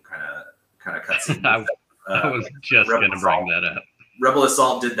video kind of cutscene. I was just going to bring that up. Rebel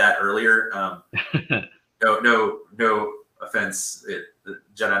Assault did that earlier. No offense, the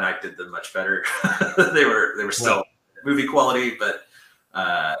Jedi Knight did them much better. they were still movie quality, but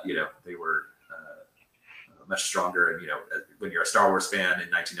they were much stronger. And when you're a Star Wars fan in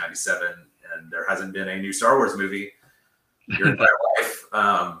 1997 and there hasn't been a new Star Wars movie your entire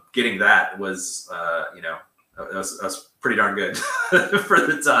life, getting that was that was pretty darn good for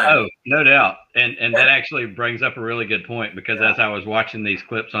the time. Oh, no doubt. And that actually brings up a really good point, because as I was watching these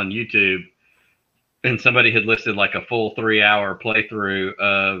clips on YouTube, and somebody had listed like a full 3-hour playthrough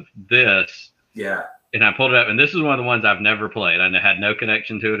of this. Yeah. And I pulled it up, and this is one of the ones I've never played. I had no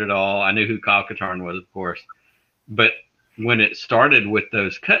connection to it at all. I knew who Kyle Katarn was, of course. But when it started with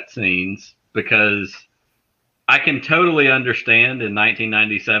those cutscenes, because I can totally understand in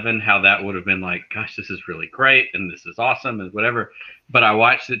 1997 how that would have been like, gosh, this is really great, and this is awesome, and whatever. But I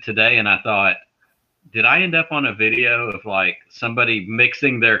watched it today, and I thought, did I end up on a video of like somebody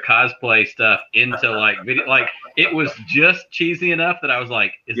mixing their cosplay stuff into like video? Like it was just cheesy enough that I was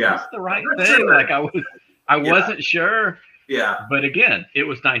like, is this the right thing? Sure. Like I wasn't sure. Yeah. But again, it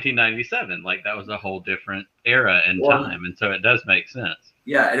was 1997. Like that was a whole different era and time. And so it does make sense.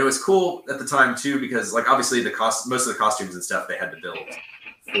 Yeah. And it was cool at the time too, because like obviously most of the costumes and stuff they had to build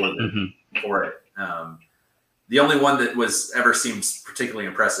for it. The only one that seems particularly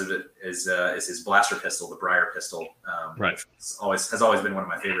impressive is his blaster pistol, the Briar pistol. Right. Which has always been one of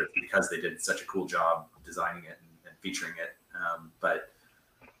my favorites because they did such a cool job designing it and featuring it. But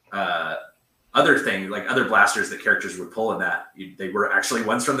other other things, like other blasters that characters would pull in that, they were actually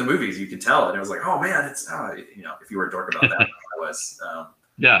ones from the movies. You could tell, and it was like, oh man, it's if you were a dork about that, I was.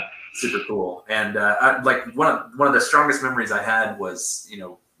 Yeah. Super cool. And like one of the strongest memories I had was,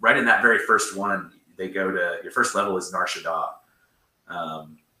 right in that very first one, they go to your first level is Nar Shaddaa.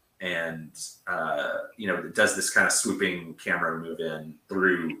 And it does this kind of swooping camera move in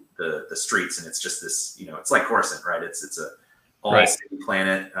through the streets, and it's just this, it's like Coruscant, right? It's a all city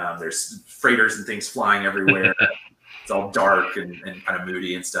planet. There's freighters and things flying everywhere. It's all dark and kind of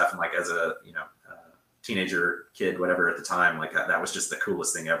moody and stuff. And like as a teenager kid, whatever at the time, like that was just the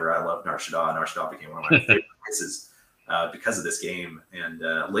coolest thing ever. I loved Nar Shaddaa. Nar Shaddaa became one of my favorite places because of this game. And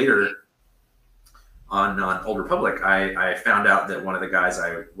later on Old Republic, I found out that one of the guys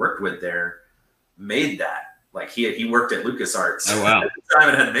I worked with there made that. Like he worked at LucasArts at the time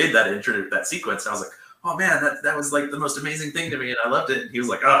and had made that sequence. And I was like, oh man, that was like the most amazing thing to me, and I loved it. And he was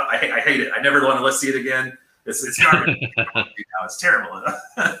like, oh, I hate it. I never want to see it again. It's garbage. Now it's terrible.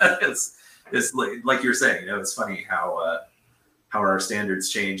 It's like you're saying, it's funny how our standards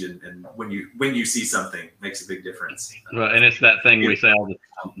change, and when you see something, it makes a big difference. Well, and it's that thing we say all the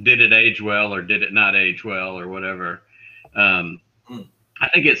time: did it age well, or did it not age well, or whatever. I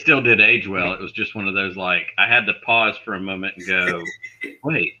think it still did age well. It was just one of those, like, I had to pause for a moment and go,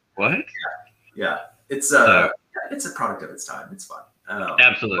 wait, what? Yeah. It's a product of its time. It's fun.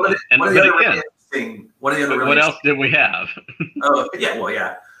 Absolutely. What else did we have? Oh yeah, well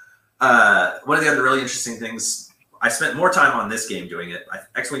yeah. One of the other really interesting things, I spent more time on this game doing it.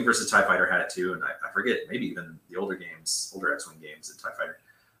 X-Wing versus TIE Fighter had it too, and I forget, maybe even the older X-Wing games at TIE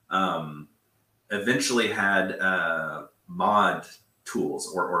Fighter. Eventually had mod tools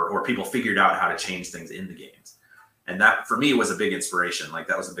or people figured out how to change things in the games, and that for me was a big inspiration. Like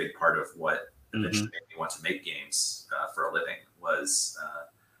that was a big part of what eventually made me want to make games for a living, was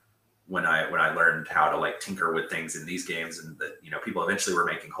when I learned how to like tinker with things in these games, and that people eventually were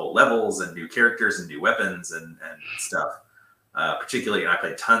making whole levels and new characters and new weapons and stuff. Particularly, and I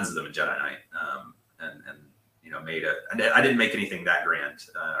played tons of them in Jedi Knight, and made I didn't make anything that grand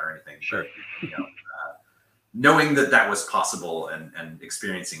or anything. Sure. But, knowing that was possible and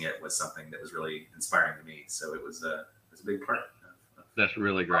experiencing it was something that was really inspiring to me. So it was a big part. That's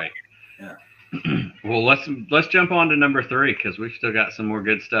really great. Yeah. Well, let's jump on to number 3, because we've still got some more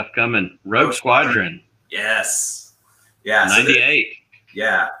good stuff coming. Rogue Squadron. Yes. Yeah. 98.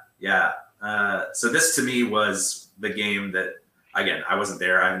 Yeah. So this to me was the game that, again, I wasn't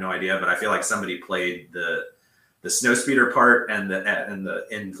there. I have no idea, but I feel like somebody played the snowspeeder part and the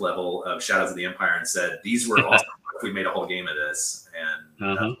end level of Shadows of the Empire and said, these were awesome if we made a whole game of this. And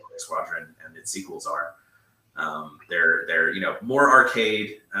that's what Rogue Squadron and its sequels are. They're more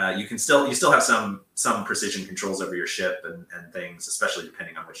arcade. You still have some precision controls over your ship and things, especially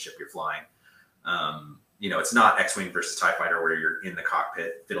depending on which ship you're flying. It's not X-Wing versus TIE Fighter where you're in the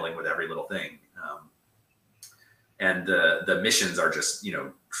cockpit fiddling with every little thing. And the missions are just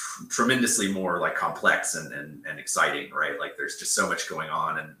tremendously more like complex and exciting, right? Like there's just so much going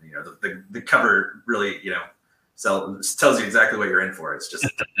on, and the cover really tells you exactly what you're in for. It's just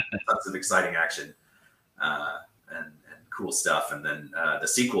tons of exciting action. And cool stuff, and then the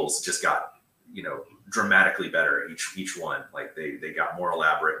sequels just got dramatically better each one. Like they got more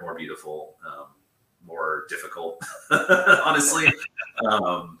elaborate, more beautiful, more difficult. Honestly,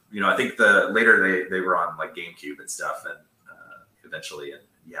 I think later they were on like GameCube and stuff, and eventually, and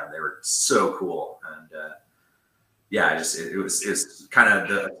yeah, they were so cool. And it was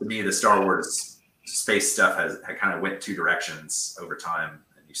kind of to me the Star Wars space stuff had kind of went two directions over time,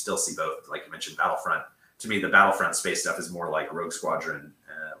 and you still see both. Like you mentioned, Battlefront. To me, the Battlefront space stuff is more like Rogue Squadron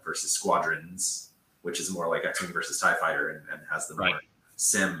versus Squadrons, which is more like X-Wing versus TIE Fighter and has the more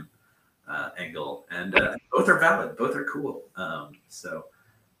sim angle. And both are valid. Both are cool. So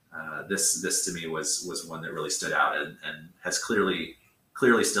this to me was one that really stood out and has clearly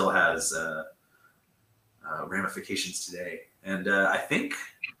still has ramifications today. And I think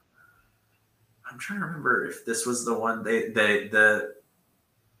I'm trying to remember if this was the one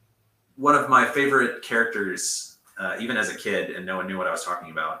one of my favorite characters, even as a kid, and no one knew what I was talking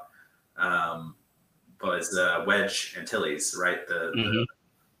about, was Wedge Antilles, right?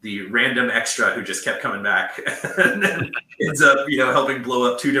 The random extra who just kept coming back and then ends up, helping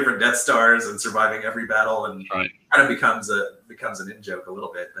blow up 2 different Death Stars and surviving every battle, and kind of becomes an in-joke a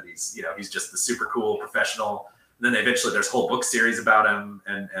little bit. But he's just the super cool professional. And then eventually there's a whole book series about him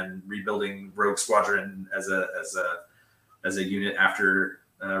and rebuilding Rogue Squadron as a unit after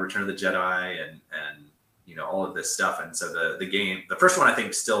Return of the Jedi, and all of this stuff. And so the game, the first one I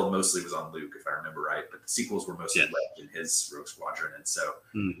think still mostly was on Luke, if I remember right, but the sequels were mostly left in his Rogue Squadron. And so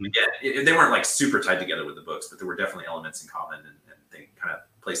again, they weren't like super tied together with the books, but there were definitely elements in common and kind of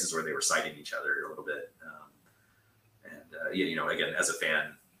places where they were citing each other a little bit. Again, as a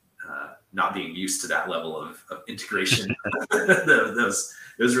fan, not being used to that level of integration, it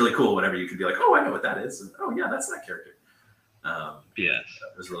was really cool whenever you could be like, oh, I know what that is. And, oh yeah, that's that character.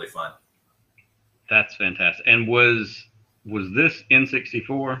 It was really fun. That's fantastic. And was this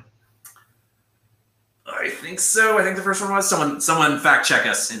N64? I think so. I think the first one was. Someone fact check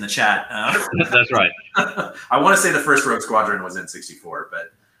us in the chat. That's right. I want to say the first Rogue Squadron was N64,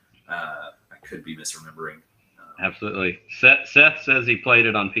 but I could be misremembering. Absolutely. Seth says he played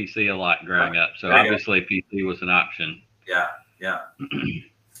it on PC a lot growing up, so obviously PC was an option. Yeah.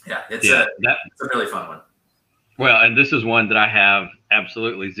 It's a really fun one. Well, and this is one that I have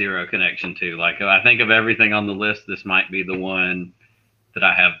absolutely zero connection to. Like, I think of everything on the list, this might be the one that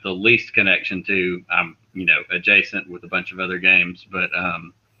I have the least connection to. I'm, adjacent with a bunch of other games, but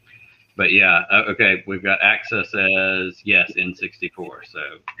yeah. Okay, we've got Access as yes, N64.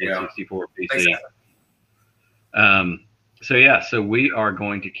 So N64 PC. So we are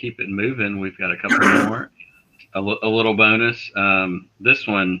going to keep it moving. We've got a couple more. A little bonus. This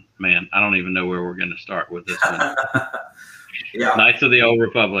one, man, I don't even know where we're going to start with this one. Knights of the Old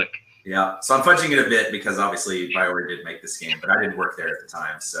Republic. Yeah. So I'm fudging it a bit because obviously BioWare did make this game, but I didn't work there at the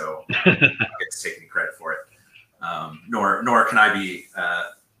time, so I don't get to take any credit for it. Nor can I be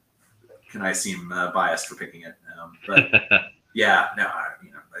can I seem biased for picking it. But yeah, no,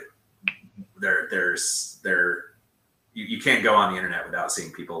 you can't go on the internet without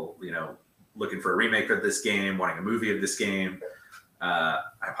seeing people, looking for a remake of this game, wanting a movie of this game. I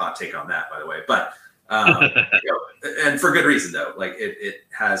have a hot take on that, by the way, but and for good reason though. Like it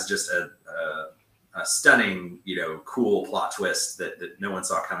has just a stunning, cool plot twist that no one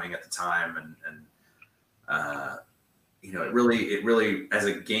saw coming at the time, and it really as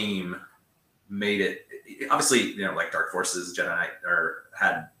a game made it. Obviously, like Dark Forces, Jedi Knight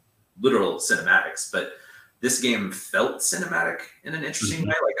had literal cinematics, but this game felt cinematic in an interesting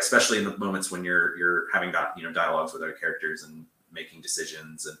way, like especially in the moments when you're having dialogues with other characters and making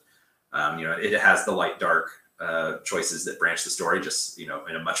decisions, and it has the light dark choices that branch the story just in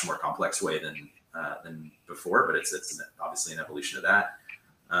a much more complex way than before, but it's obviously an evolution of that.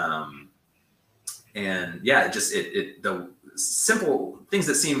 And yeah, the simple things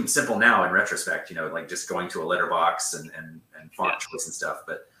that seem simple now in retrospect, like just going to a letterbox and font choice and stuff,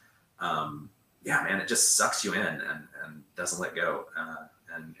 but yeah, man, it just sucks you in and doesn't let go.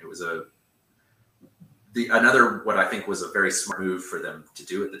 And it was another what I think was a very smart move for them to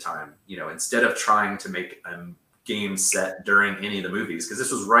do at the time. Instead of trying to make a game set during any of the movies, because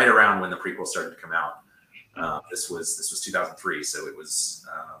this was right around when the prequels started to come out. This was 2003, so it was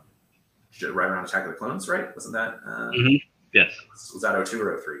right around Attack of the Clones, right? Wasn't that? Yes. Was that 02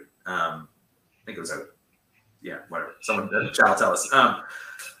 or 03? I think it was 02. Yeah, whatever. Someone shall tell us.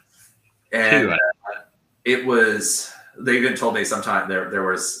 And it was, they even told me sometime there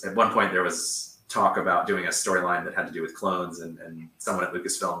was, at one point there was talk about doing a storyline that had to do with clones, and someone at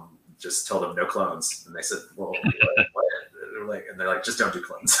Lucasfilm just told them no clones. And they said, well, what? And they're like, just don't do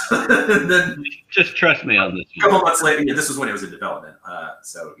clones. And then just trust me on this. A couple months later, this was when it was in development.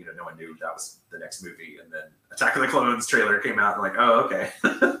 So, no one knew that was the next movie. And then Attack of the Clones trailer came out, and like, oh, okay.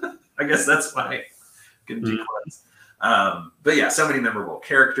 I guess that's why I couldn't do clones. But yeah, so many memorable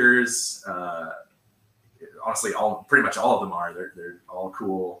characters. Honestly, pretty much all of them are. They're all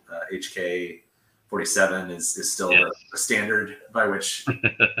cool. HK-47 is still the standard by which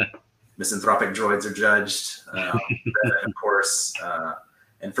misanthropic droids are judged. Of course.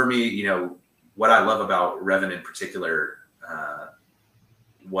 And for me, what I love about Revan in particular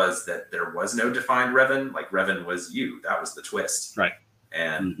was that there was no defined Revan. Like Revan was you. That was the twist. Right.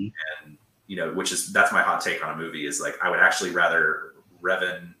 And that's my hot take on a movie is like, I would actually rather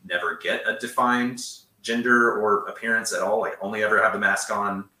Revan never get a defined gender or appearance at all. Like only ever have the mask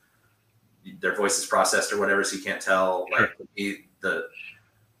on, their voice is processed or whatever, so you can't tell. Like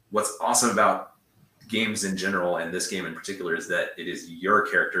what's awesome about games in general and this game in particular is that it is your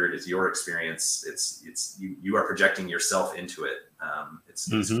character, it is your experience. It's you are projecting yourself into it. It's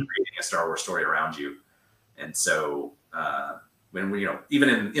creating a Star Wars story around you. And so when we,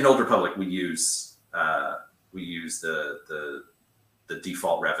 even in Old Republic, we use the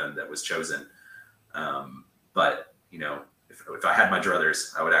default Revan that was chosen. But if I had my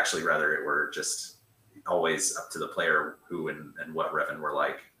druthers, I would actually rather it were just always up to the player who and what Revan were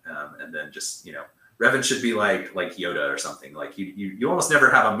like. And then just, Revan should be like Yoda or something. Like you almost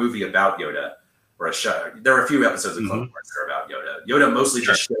never have a movie about Yoda or a show. There are a few episodes of Clone Wars that are about Yoda. Yoda mostly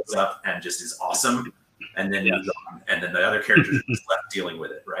just shows up and just is awesome, and then moves on, and then the other characters are just left dealing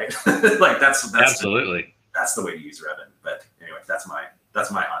with it, right? Like that's absolutely that's the way to use Revan. But anyway, that's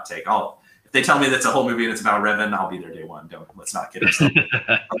my hot take. If they tell me that's a whole movie and it's about Revan, I'll be there day one. Let's not kid ourselves.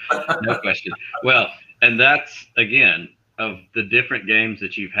 No question. Well, and that's again of the different games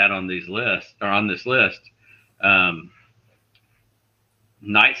that you've had on these lists or on this list.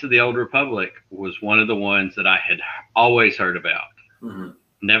 Knights of the Old Republic was one of the ones that I had always heard about.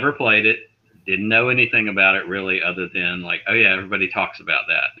 Never played it, didn't know anything about it really, other than like, oh yeah, everybody talks about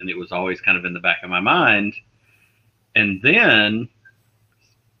that, and it was always kind of in the back of my mind. And then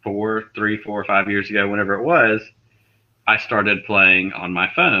 4 or 5 years ago, whenever it was, I started playing on my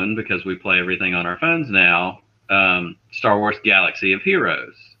phone, because we play everything on our phones now. Star Wars Galaxy of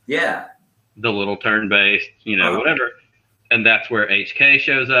Heroes. Yeah. The little turn-based, whatever. And that's where HK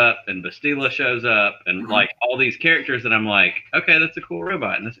shows up and Bastila shows up and like all these characters that I'm like, okay, that's a cool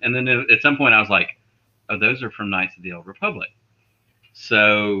robot. And then at some point I was like, oh, those are from Knights of the Old Republic.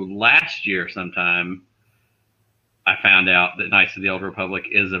 So last year sometime, I found out that Knights of the Old Republic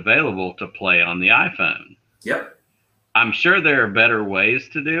is available to play on the iPhone. Yep. I'm sure there are better ways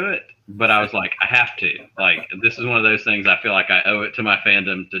to do it, but I was like, I have to. Like, this is one of those things I feel like I owe it to my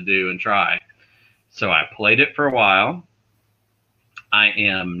fandom to do and try. So I played it for a while. I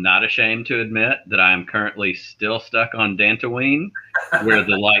am not ashamed to admit that I am currently still stuck on Dantooine, where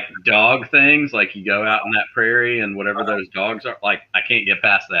the like dog things, like you go out in that prairie and whatever those dogs are, like I can't get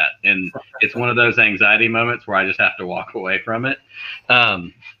past that. And it's one of those anxiety moments where I just have to walk away from it.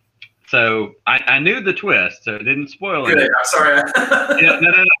 So I knew the twist, so it didn't spoil it. I'm sorry.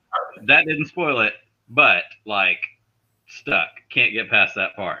 No. That didn't spoil it, but like stuck. Can't get past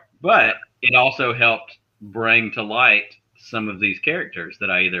that part. But it also helped bring to light some of these characters that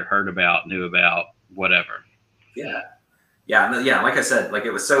I either heard about, knew about, whatever. Yeah. Like I said, like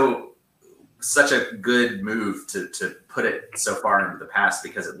it was such a good move to put it so far into the past,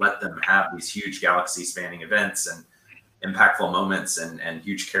 because it let them have these huge galaxy spanning events and impactful moments and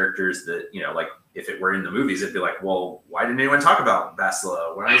huge characters that, like if it were in the movies, it'd be like, well, why didn't anyone talk about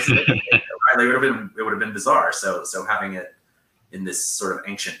Bastila? Why is it? It would have been bizarre. So having it in this sort of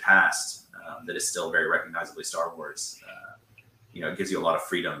ancient past that is still very recognizably Star Wars, it gives you a lot of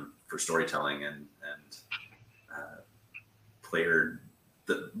freedom for storytelling and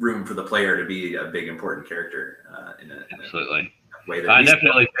the room for the player to be a big important character in absolutely a way that I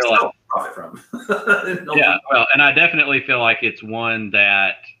definitely feel like profit from. Yeah, well, and I definitely feel like it's one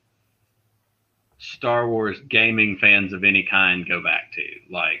that Star Wars gaming fans of any kind go back to,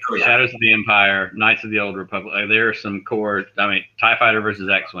 like Shadows of the Empire, Knights of the Old Republic. Like, there are some core. I mean, TIE Fighter versus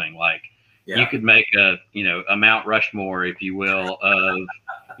X-wing. Like, you could make a Mount Rushmore, if you will, of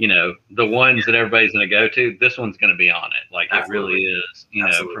the ones that everybody's going to go to. This one's going to be on it. Like, absolutely. It really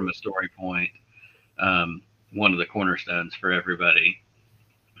is. From a story point, one of the cornerstones for everybody.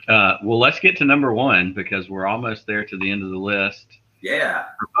 Well, let's get to number one, because we're almost there to the end of the list. Yeah.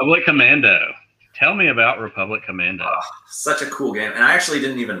 Republic Commando. Tell me about Republic Commando. Such a cool game. And I actually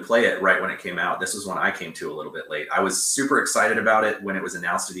didn't even play it right when it came out. This was one I came to a little bit late. I was super excited about it when it was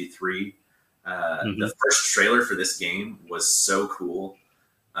announced at E3. The first trailer for this game was so cool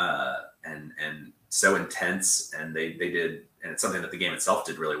and so intense. And they did, and it's something that the game itself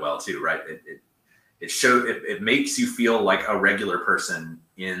did really well too, right? It makes you feel like a regular person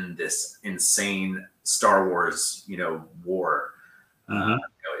in this insane Star Wars, war.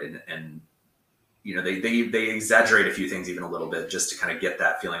 They exaggerate a few things even a little bit just to kind of get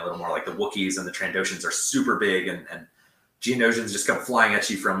that feeling a little more. Like the Wookiees and the Trandoshans are super big, and Geonosians just come flying at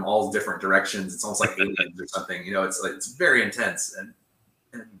you from all different directions. It's almost like aliens or something. It's very intense, and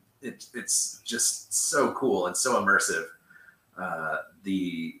it's just so cool and so immersive.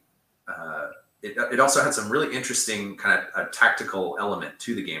 It also had some really interesting kind of a tactical element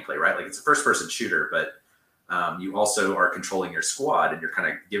to the gameplay, right? Like it's a first-person shooter, but you also are controlling your squad, and you're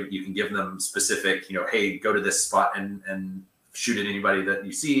kind of you can give them specific, hey, go to this spot and shoot at anybody that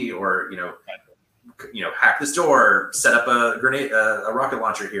you see, or hack this door, set up a grenade, a rocket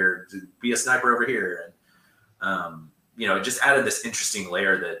launcher here, to be a sniper over here, and it just added this interesting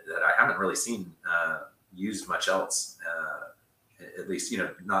layer that I haven't really seen used much else. At least,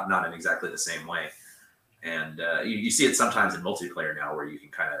 not in exactly the same way. And you see it sometimes in multiplayer now, where you can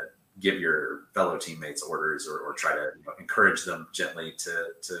kind of give your fellow teammates orders or try to encourage them gently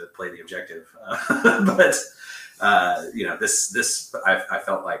to play the objective. But this I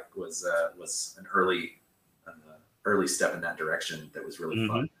felt like was an early step in that direction that was really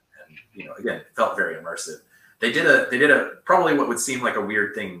fun. And again, felt very immersive. They did a probably what would seem like a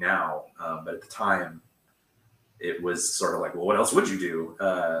weird thing now, but at the time, it was sort of like, well, what else would you do?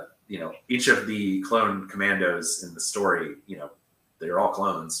 Each of the clone commandos in the story, they're all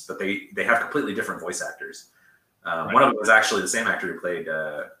clones, but they have completely different voice actors. Right. One of them was actually the same actor who played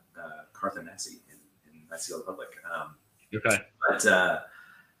Cartha Nessie in Knights of the Old Republic. Okay. But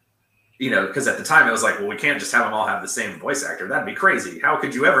because at the time it was like, well, we can't just have them all have the same voice actor. That'd be crazy. How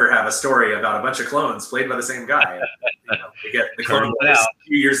could you ever have a story about a bunch of clones played by the same guy? We get the Clone Wars a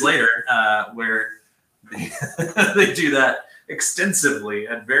few years later, where they do that extensively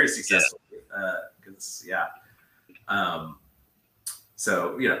and very successfully.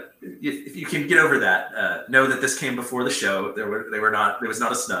 So if you can get over that, know that this came before the show. There was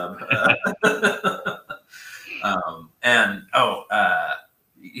not a snub.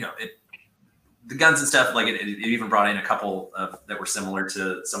 The guns and stuff, like it even brought in a couple that were similar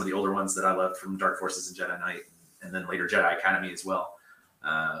to some of the older ones that I loved from Dark Forces and Jedi Knight, and then later Jedi Academy as well,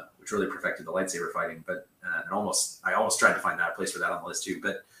 which really perfected the lightsaber fighting. But I almost tried to find that place for that on the list too.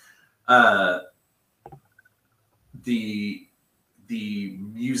 But the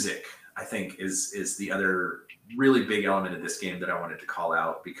music, I think, is the other really big element of this game that I wanted to call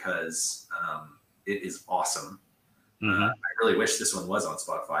out, because it is awesome. Mm-hmm. I really wish this one was on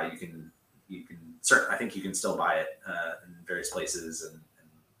Spotify. I think you can still buy it in various places, and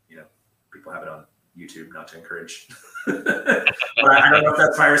people have it on YouTube. Not to encourage, but I don't know if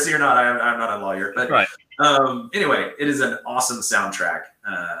that's piracy or not. I'm not a lawyer, but right. Anyway, it is an awesome soundtrack,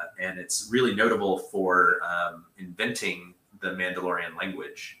 and it's really notable for inventing the Mandalorian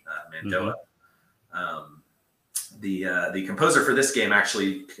language, Mandoa. Mm-hmm. The composer for this game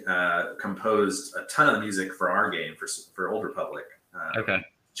actually composed a ton of the music for our game for Old Republic. Okay.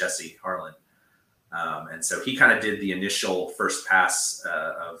 Jesse Harlan. And so he kind of did the initial first pass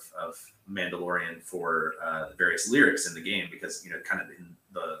of Mandalorian for the various lyrics in the game, because kind of in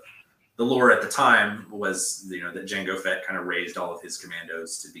the lore at the time was that Jango Fett kind of raised all of his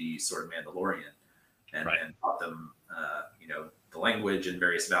commandos to be sort of Mandalorian, and taught them the language and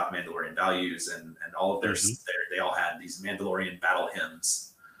various about Mandalorian values, and all of their they all had these Mandalorian battle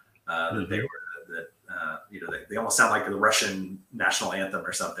hymns that they were they almost sound like the Russian national anthem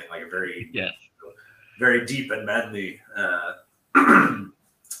or something, like a very very deep and manly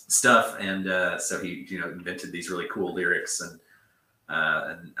stuff. And so he invented these really cool lyrics, and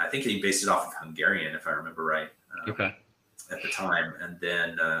I think he based it off of Hungarian, if I remember right. At the time, and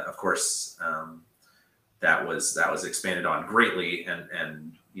then of course that was expanded on greatly,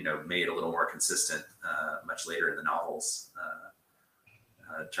 and made a little more consistent much later in the novels.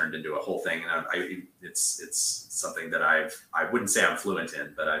 Turned into a whole thing, and it's something that I wouldn't say I'm fluent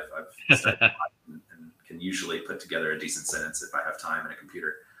in, but I've studied a lot and can usually put together a decent sentence if I have time and a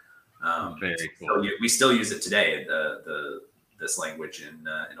computer. Very cool. So we still use it today. This language in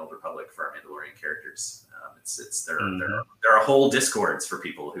Old Republic for our Mandalorian characters. There are whole discords for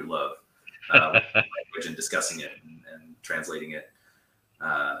people who love language and discussing it and translating it.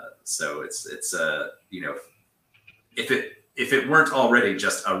 So it's if it weren't already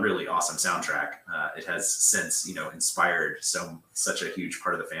just a really awesome soundtrack, it has since inspired such a huge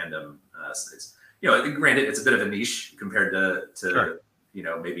part of the fandom. Granted, it's a bit of a niche compared to sure.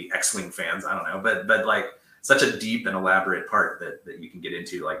 Maybe X-Wing fans. I don't know, but like such a deep and elaborate part that you can get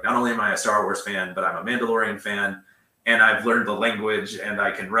into. Like, not only am I a Star Wars fan, but I'm a Mandalorian fan, and I've learned the language, and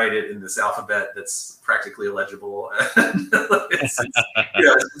I can write it in this alphabet that's practically illegible.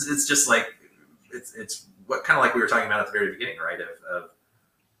 It's just like it's what kind of like we were talking about at the very beginning, right? Of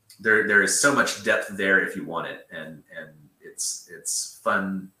there is so much depth there if you want it, and it's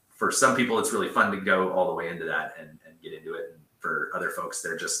fun for some people. It's really fun to go all the way into that and get into it. And for other folks,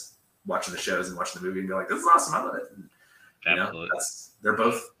 they're just watching the shows and watching the movie and go like, "This is awesome, I love it." And, absolutely, they're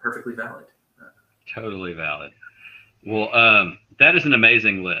both perfectly valid. Totally valid. Well, that is an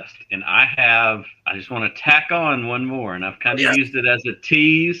amazing list, and I just want to tack on one more, and I've kind of used it as a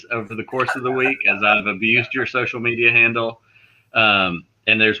tease over the course of the week as I've abused your social media handle. And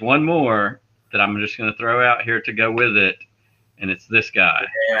there's one more that I'm just going to throw out here to go with it, and it's this guy.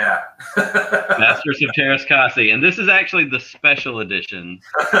 Yeah. Masters of Terrascasi. And this is actually the special edition.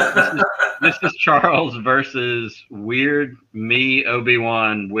 This is Charles versus Weird Me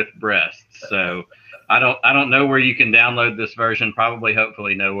Obi-Wan with breasts. So I don't know where you can download this version, probably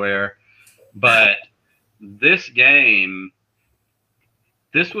hopefully nowhere. But this game,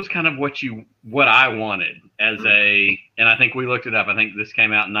 this was kind of what I wanted as and I think we looked it up. I think this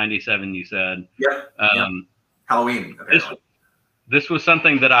came out in 97, you said. Yep. Halloween, apparently. This was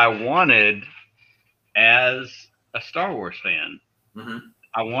something that I wanted as a Star Wars fan. Mm-hmm.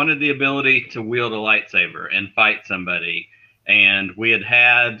 I wanted the ability to wield a lightsaber and fight somebody. And we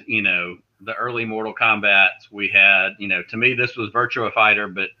had, the early Mortal Kombats. We had, to me, this was Virtua Fighter,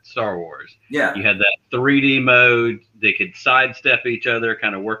 but Star Wars. Yeah. You had that 3D mode. They could sidestep each other,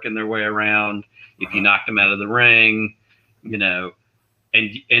 kind of working their way around. If you knocked them out of the ring, and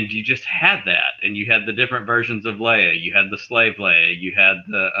you just had that. And you had the different versions of Leia. You had the slave Leia. You had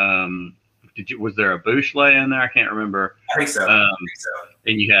the, was there a Bouche Leia in there? I can't remember. I think so.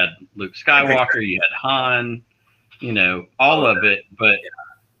 And you had Luke Skywalker. You had Han. All of it. But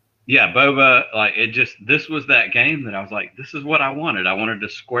yeah, Boba, this was that game that I was like, this is what I wanted. I wanted to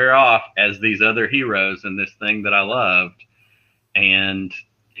square off as these other heroes in this thing that I loved. And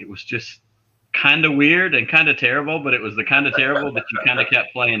it was just kind of weird and kind of terrible, but it was the kind of terrible that you kind of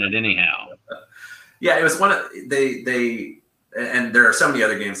kept playing it anyhow. Yeah, it was and there are so many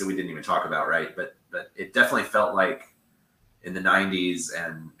other games that we didn't even talk about, right? But it definitely felt like in the 90s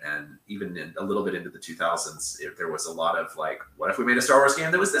and even a little bit into the 2000s, there was a lot of like, what if we made a Star Wars game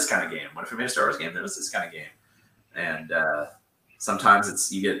that was this kind of game? What if we made a Star Wars game that was this kind of game? And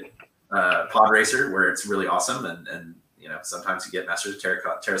sometimes you get Pod Racer where it's really awesome, and sometimes you get Masters of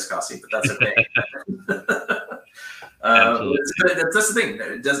Terrascasi, but that's okay. That's the thing.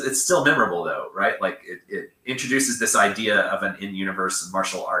 It's still memorable though, right? Like it introduces this idea of an in-universe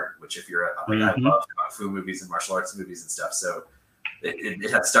martial art, which if you're I love kung fu movies and martial arts movies and stuff, so it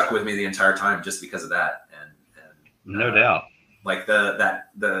has stuck with me the entire time just because of that. And no doubt. Like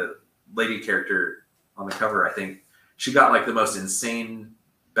the lady character on the cover, I think she got like the most insane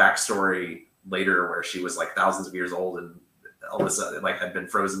backstory later, where she was like thousands of years old and all of a sudden like had been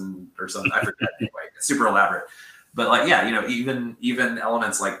frozen or something. I forget. Anyway, it's super elaborate. But like, yeah, even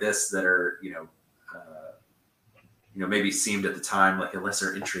elements like this that are, maybe seemed at the time like a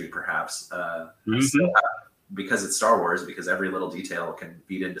lesser entry, perhaps, because it's Star Wars, because every little detail can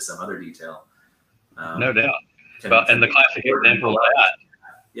feed into some other detail. No doubt. And the classic example of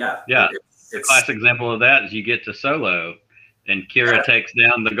that, the classic example of that is you get to Solo, and Kira takes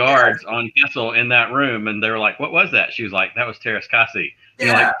down the guards on Kessel in that room, and they're like, "What was that?" She was like, "That was Terrascasi."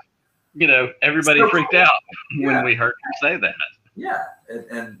 Yeah. Everybody freaked out when we heard her say that. Yeah,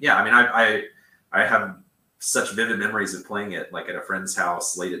 and yeah, I mean, I have such vivid memories of playing it like at a friend's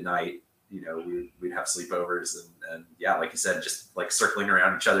house late at night. We'd have sleepovers, and yeah, like you said, just like circling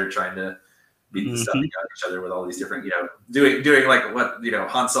around each other, trying to beat the stuff out of each other with all these different, doing like what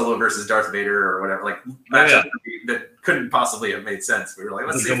Han Solo versus Darth Vader or whatever, like matchup that couldn't possibly have made sense. We were like,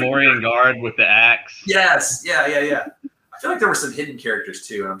 let's see. The Gamorrean guard with the axe. Yes, yeah. I feel like there were some hidden characters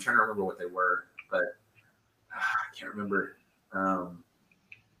too, and I'm trying to remember what they were, but I can't remember.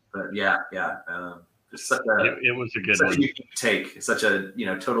 But yeah. Just such a it was a good such one. A unique take. Such a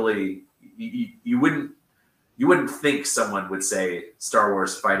totally you wouldn't think someone would say Star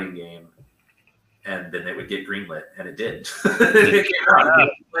Wars fighting game, and then it would get greenlit, and it did. It came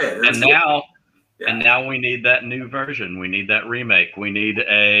out. And now we need that new version. We need that remake. We need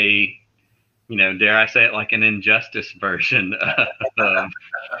a, dare I say it, like an Injustice version. I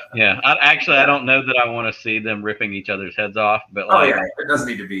don't know that I want to see them ripping each other's heads off, but it doesn't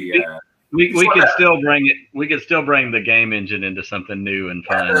need to be. We could still bring it. We could still bring the game engine into something new and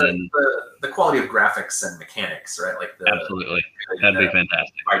fun. And the quality of graphics and mechanics, right? Like absolutely, that'd be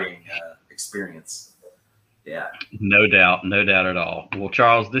fantastic. Fighting experience. Yeah. No doubt at all. Well,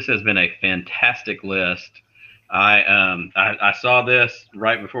 Charles, this has been a fantastic list. I saw this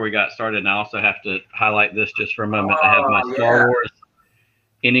right before we got started, and I also have to highlight this just for a moment. I have my Star Wars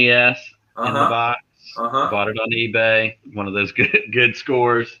NES in the box. Bought it on eBay. One of those good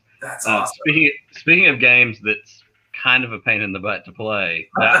scores. That's awesome. Speaking of games that's kind of a pain in the butt to play,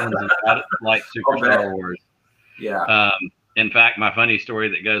 that one's about like Super Star Wars. Yeah. In fact, my funny story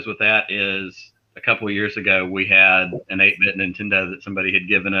that goes with that is a couple of years ago, we had an 8-bit Nintendo that somebody had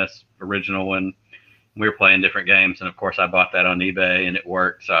given us, original one. We were playing different games, and of course, I bought that on eBay, and it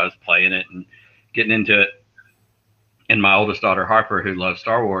worked. So I was playing it and getting into it. And my oldest daughter, Harper, who loves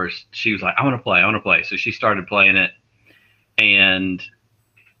Star Wars, she was like, I want to play. So she started playing it. And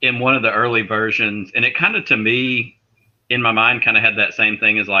in one of the early versions, and it kind of, to me, in my mind, kind of had that same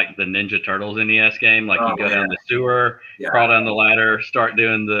thing as like the Ninja Turtles NES game. Like you go down the sewer, crawl down the ladder, start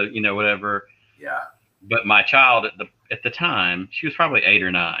doing the, whatever. Yeah. But my child at the time, she was probably 8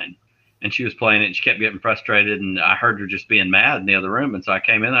 or 9, and she was playing it, and she kept getting frustrated, and I heard her just being mad in the other room. And so I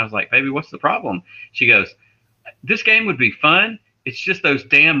came in, and I was like, baby, what's the problem? She goes, this game would be fun. It's just those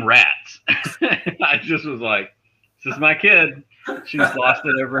damn rats. I just was like, this is my kid. She's lost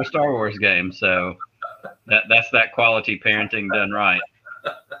it over a Star Wars game. So that's that quality parenting done right.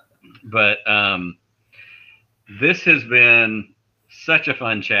 But this has been such a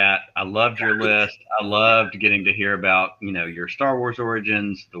fun chat. I loved your list. I loved getting to hear about, your Star Wars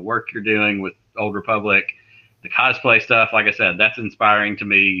origins, the work you're doing with Old Republic, the cosplay stuff. Like I said, that's inspiring to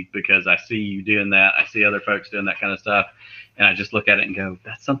me because I see you doing that. I see other folks doing that kind of stuff. And I just look at it and go,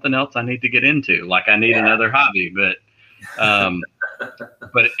 that's something else I need to get into. Like I need another hobby, but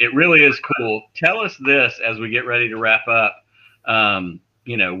it really is cool. Tell us this as we get ready to wrap up.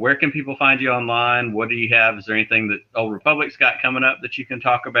 Where can people find you online? What do you have? Is there anything that Old Republic's got coming up that you can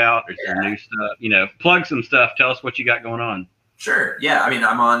talk about? Is there new stuff? Plug some stuff. Tell us what you got going on. Sure. Yeah. I mean,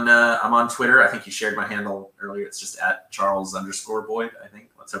 I'm on Twitter. I think you shared my handle earlier. It's just at Charles_Boyd, I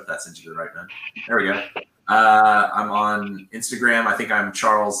think. Let's hope that sends you the right one. There we go. I'm on Instagram. I think I'm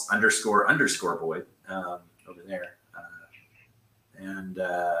Charles__Boyd over there.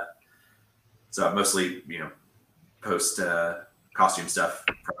 So I mostly, post costume stuff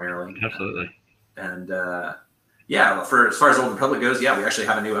primarily. Absolutely. And for as far as Old Republic goes, we actually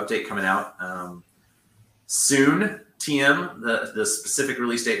have a new update coming out soon. TM, the specific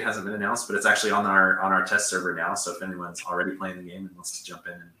release date hasn't been announced, but it's actually on our test server now. So if anyone's already playing the game and wants to jump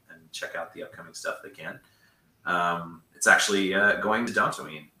in and check out the upcoming stuff, they can. It's actually going to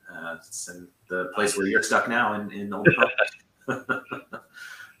Dantooine. It's in the place where you're stuck now in Old Republic.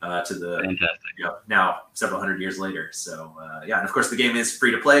 To the fantastic. Now several hundred years later. So and of course the game is free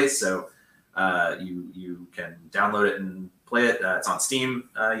to play. So you can download it and play it. It's on Steam.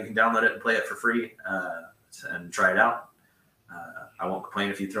 You can download it and play it for free and try it out. I won't complain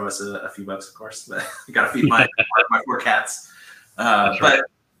if you throw us a few bucks, of course. But I got to feed my 4 cats. But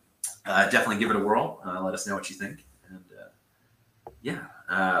definitely give it a whirl. Let us know what you think. And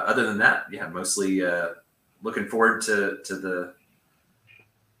other than that, mostly looking forward to the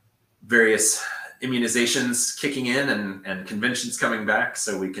various immunizations kicking in and conventions coming back,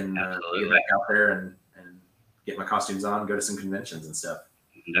 so we can get back out there and get my costumes on, go to some conventions and stuff.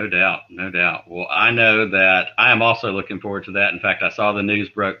 No doubt. Well, I know that I am also looking forward to that. In fact, I saw the news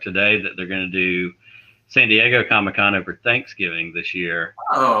broke today that they're going to do San Diego Comic-Con over Thanksgiving this year.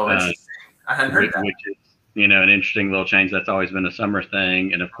 Oh, interesting. I hadn't heard that. Which is, an interesting little change. That's always been a summer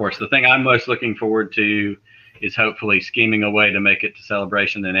thing. And of course, the thing I'm most looking forward to is hopefully scheming a way to make it to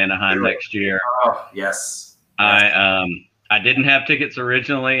Celebration in Anaheim next year. Oh, yes. I didn't have tickets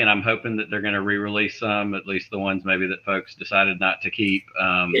originally, and I'm hoping that they're going to re-release some, at least the ones maybe that folks decided not to keep.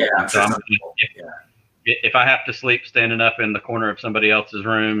 If I have to sleep standing up in the corner of somebody else's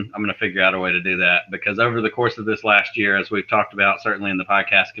room, I'm going to figure out a way to do that, because over the course of this last year, as we've talked about, certainly in the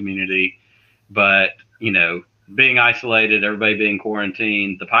podcast community, but, being isolated, everybody being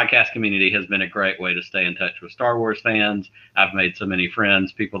quarantined, the podcast community has been a great way to stay in touch with Star Wars fans. I've made so many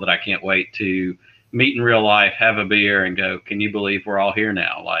friends, people that I can't wait to meet in real life, have a beer, and go, can you believe we're all here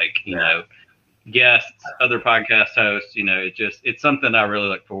now? Like, guests, other podcast hosts, it's something I really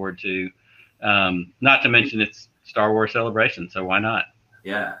look forward to. Not to mention it's Star Wars Celebration, so why not?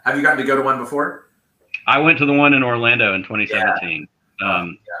 Yeah. Have you gotten to go to one before? I went to the one in Orlando in 2017.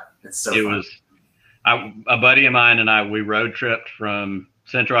 It's so fun. A buddy of mine and I, we road tripped from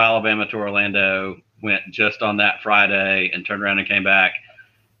Central Alabama to Orlando, went just on that Friday and turned around and came back.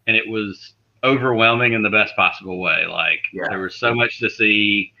 And it was overwhelming in the best possible way. Like there was so much to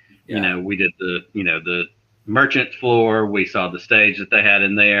see. We did the merchant floor. We saw the stage that they had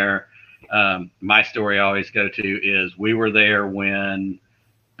in there. My story I always go to is we were there when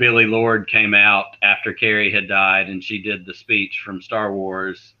Billie Lourd came out after Carrie had died, and she did the speech from Star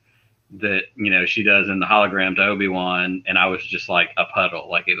Wars that, she does in the hologram to Obi-Wan. And I was just like a puddle.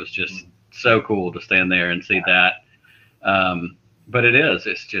 Like it was just so cool to stand there and see that. But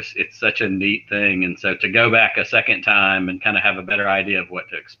it's such a neat thing. And so to go back a second time and kind of have a better idea of what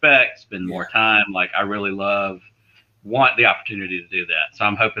to expect, spend more time, like I really want the opportunity to do that. So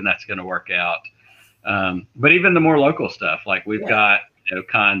I'm hoping that's going to work out. But even the more local stuff, like we've got,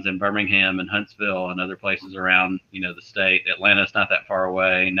 cons in Birmingham and Huntsville and other places around, the state. Atlanta's not that far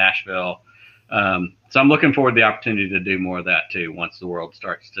away, Nashville. So I'm looking forward to the opportunity to do more of that too, once the world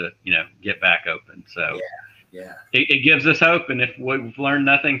starts to, get back open. So it gives us hope. And if we've learned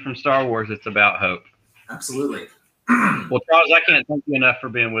nothing from Star Wars, it's about hope. Absolutely. Well, Charles, I can't thank you enough for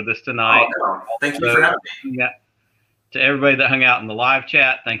being with us tonight. No. Thank you for having me. Yeah. To everybody that hung out in the live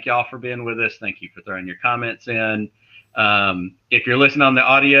chat, thank y'all for being with us. Thank you for throwing your comments in. If you're listening on the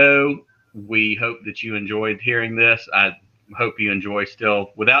audio, we hope that you enjoyed hearing this. I hope you enjoy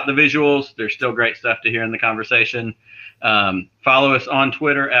still without the visuals. There's still great stuff to hear in the conversation. Follow us on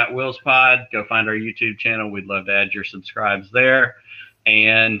Twitter at WillsPod. Go find our YouTube channel. We'd love to add your subscribes there.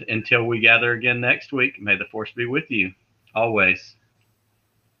 And until we gather again next week, may the Force be with you always.